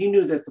anyway. He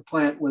knew that the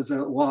plant was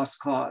a lost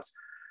cause.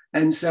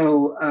 And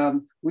so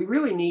we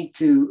really need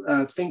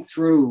to think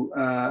through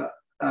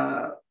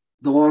the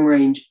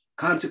long-range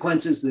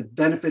consequences, the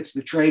benefits,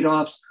 the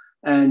trade-offs.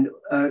 And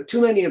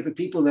too many of the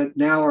people that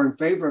now are in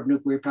favor of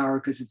nuclear power,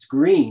 because it's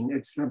green,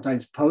 it's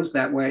sometimes posed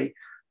that way,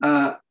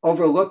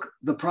 overlook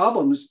the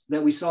problems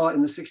that we saw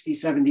in the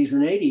 60s, 70s,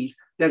 and 80s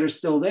that are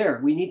still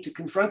there. We need to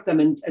confront them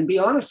and be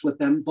honest with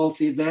them, both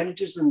the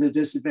advantages and the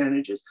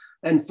disadvantages,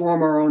 and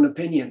form our own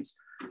opinions.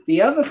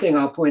 The other thing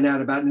I'll point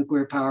out about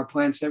nuclear power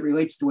plants that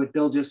relates to what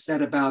Bill just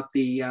said about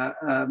the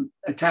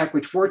attack,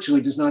 which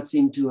fortunately does not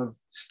seem to have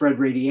spread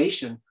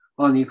radiation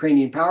on the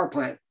Ukrainian power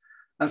plant.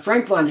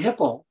 Frank von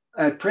Hippel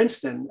at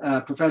Princeton,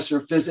 professor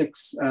of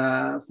physics,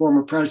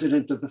 former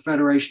president of the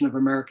Federation of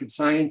American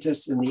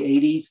Scientists in the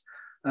 80s,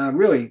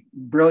 really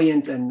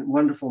brilliant and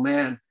wonderful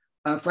man.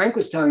 Frank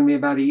was telling me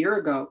about a year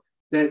ago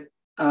that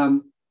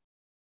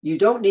you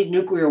don't need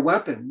nuclear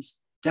weapons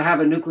to have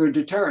a nuclear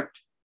deterrent,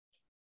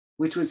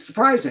 which was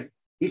surprising.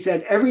 He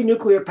said every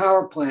nuclear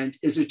power plant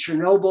is a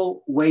Chernobyl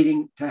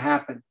waiting to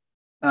happen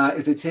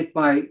if it's hit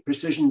by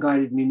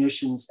precision-guided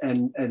munitions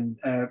and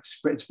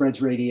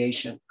spreads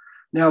radiation.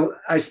 Now,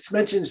 I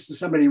mentioned this to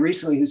somebody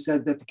recently who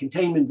said that the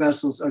containment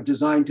vessels are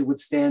designed to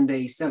withstand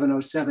a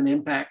 707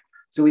 impact.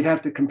 So we'd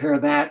have to compare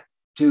that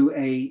to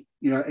a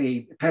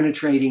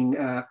penetrating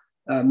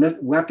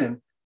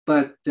weapon.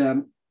 But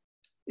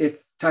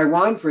if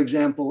Taiwan, for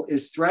example,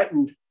 is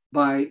threatened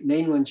by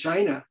mainland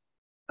China,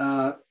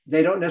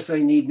 they don't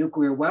necessarily need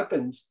nuclear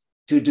weapons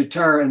to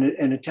deter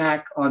an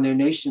attack on their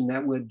nation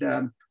that would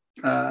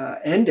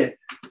end it.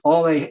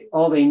 All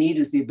they need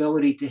is the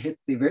ability to hit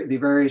the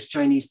various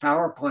Chinese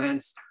power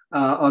plants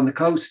on the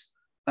coast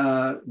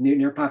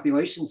near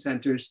population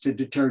centers to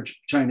deter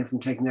China from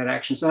taking that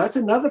action. So that's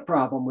another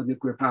problem with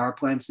nuclear power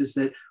plants, is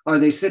that are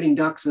they sitting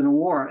ducks in a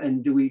war,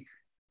 and do we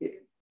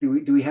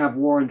have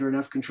war under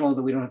enough control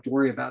that we don't have to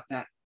worry about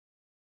that?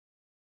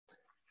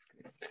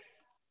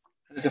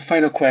 As a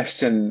final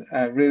question,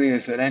 really,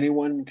 is there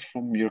anyone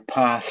from your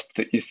past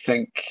that you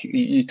think,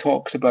 you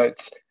talked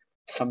about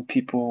some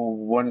people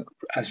weren't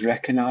as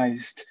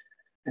recognized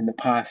in the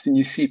past, and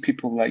you see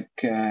people like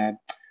the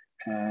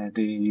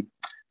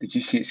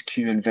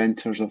GCHQ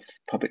inventors of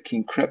public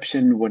key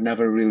encryption were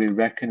never really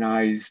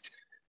recognized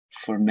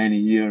for many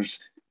years.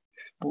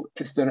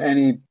 Is there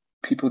any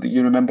people that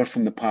you remember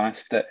from the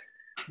past that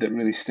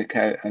really stick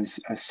out as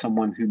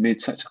someone who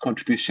made such a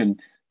contribution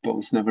but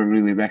was never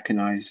really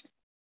recognized?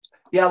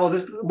 Yeah, well,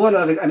 there's one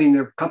other, I mean,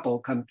 there are a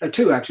couple,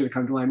 two actually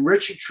come to mind.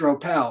 Richard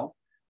Schroepel,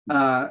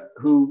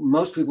 who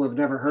most people have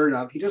never heard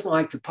of. He doesn't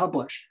like to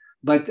publish,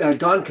 but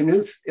Don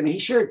Knuth, I mean, he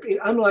shared,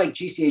 unlike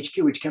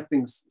GCHQ, which kept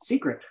things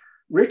secret,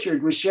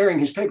 Richard was sharing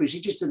his papers. He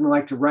just didn't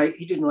like to write.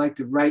 He didn't like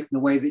to write in a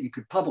way that you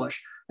could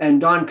publish. And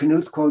Don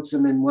Knuth quotes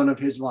him in one of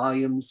his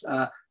volumes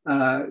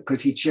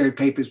because he shared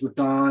papers with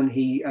Don.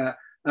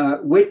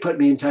 Witt put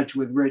me in touch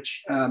with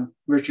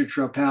Richard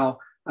Schroepel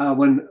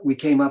when we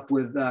came up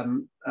with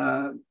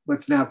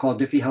what's now called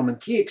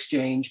Diffie-Hellman key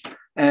exchange.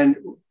 And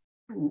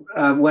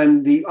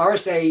when the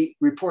RSA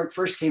report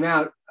first came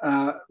out,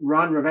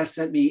 Ron Rivest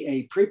sent me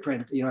a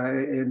preprint,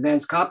 an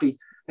advanced copy,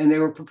 and they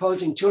were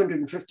proposing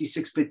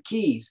 256-bit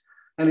keys.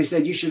 And he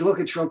said, you should look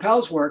at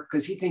Schroepel's work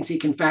because he thinks he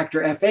can factor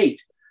F8,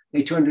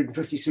 a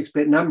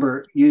 256-bit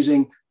number,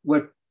 using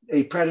what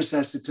a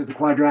predecessor to the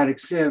quadratic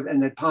sieve,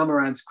 and that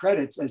Pomeranz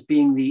credits as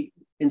being the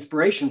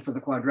inspiration for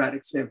the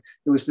quadratic sieve.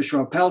 It was the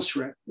Schroepel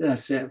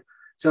sieve.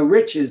 So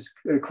Rich is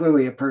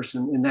clearly a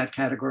person in that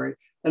category.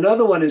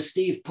 Another one is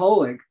Steve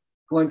Polig,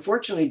 who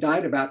unfortunately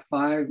died about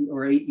 5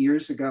 or 8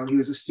 years ago. He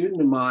was a student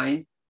of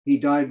mine. He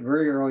died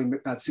very early,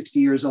 about 60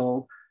 years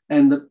old.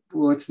 And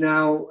what's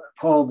now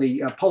called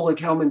the public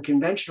Hellman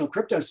conventional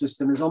crypto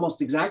system is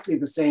almost exactly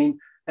the same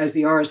as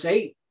the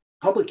RSA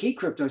public key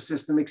crypto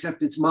system,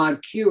 except it's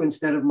mod Q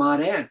instead of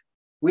mod N.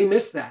 We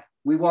missed that.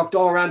 We walked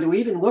all around. We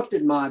even looked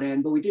at mod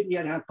N, but we didn't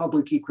yet have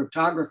public key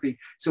cryptography.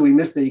 So we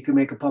missed that you could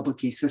make a public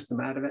key system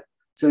out of it.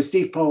 So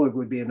Steve Pollard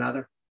would be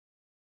another.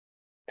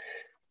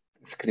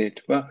 That's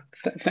great. Well,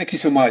 thank you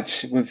so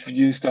much. We've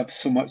used up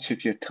so much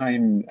of your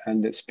time,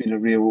 and it's been a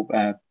real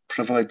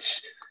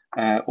privilege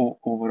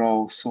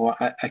overall. So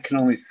I can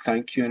only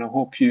thank you, and I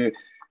hope you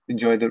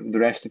enjoy the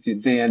rest of your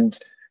day, and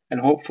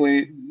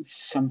hopefully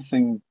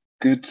something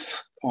good,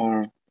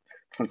 or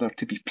for there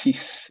to be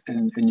peace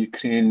in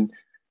Ukraine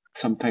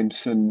sometime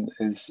soon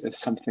is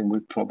something we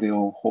probably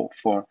all hope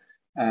for.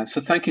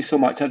 So thank you so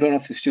much. I don't know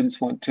if the students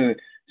want to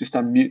just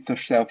unmute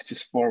themselves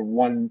just for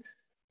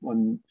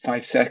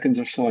 5 seconds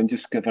or so, and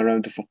just give a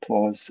round of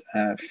applause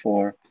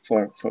for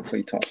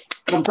your talk.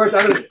 Well, first,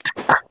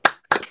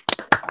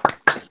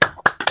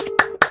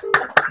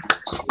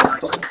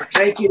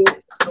 thank you.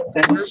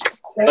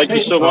 Thank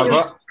you so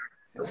much.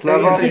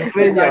 Slava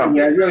Ukraine. Yeah,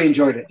 I really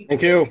enjoyed it.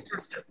 Thank you.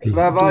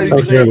 Slava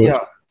Ukraine.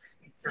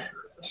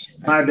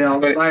 Bye, Bill.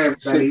 Bye,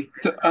 everybody.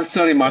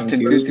 Sorry,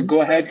 Martin.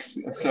 Go ahead.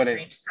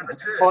 Sorry.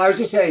 Well, I was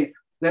just saying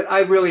that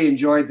I really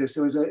enjoyed this.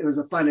 It was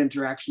a fun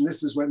interaction.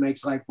 This is what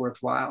makes life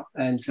worthwhile.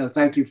 And so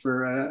thank you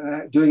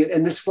for doing it.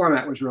 And this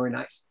format was really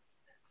nice.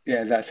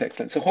 Yeah, that's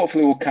excellent. So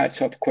hopefully we'll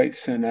catch up quite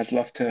soon. I'd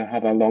love to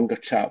have a longer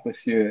chat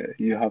with you.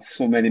 You have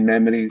so many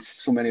memories,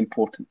 so many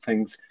important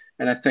things.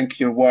 And I think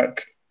your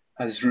work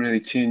has really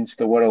changed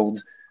the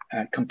world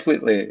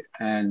completely.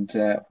 And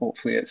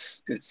hopefully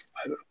it's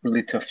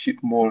really to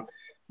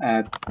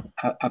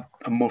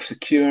a more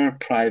secure,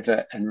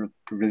 private, and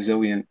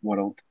resilient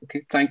world.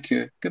 Okay, thank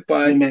you.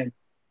 Goodbye. Amen.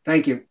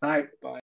 Thank you. Bye. Bye.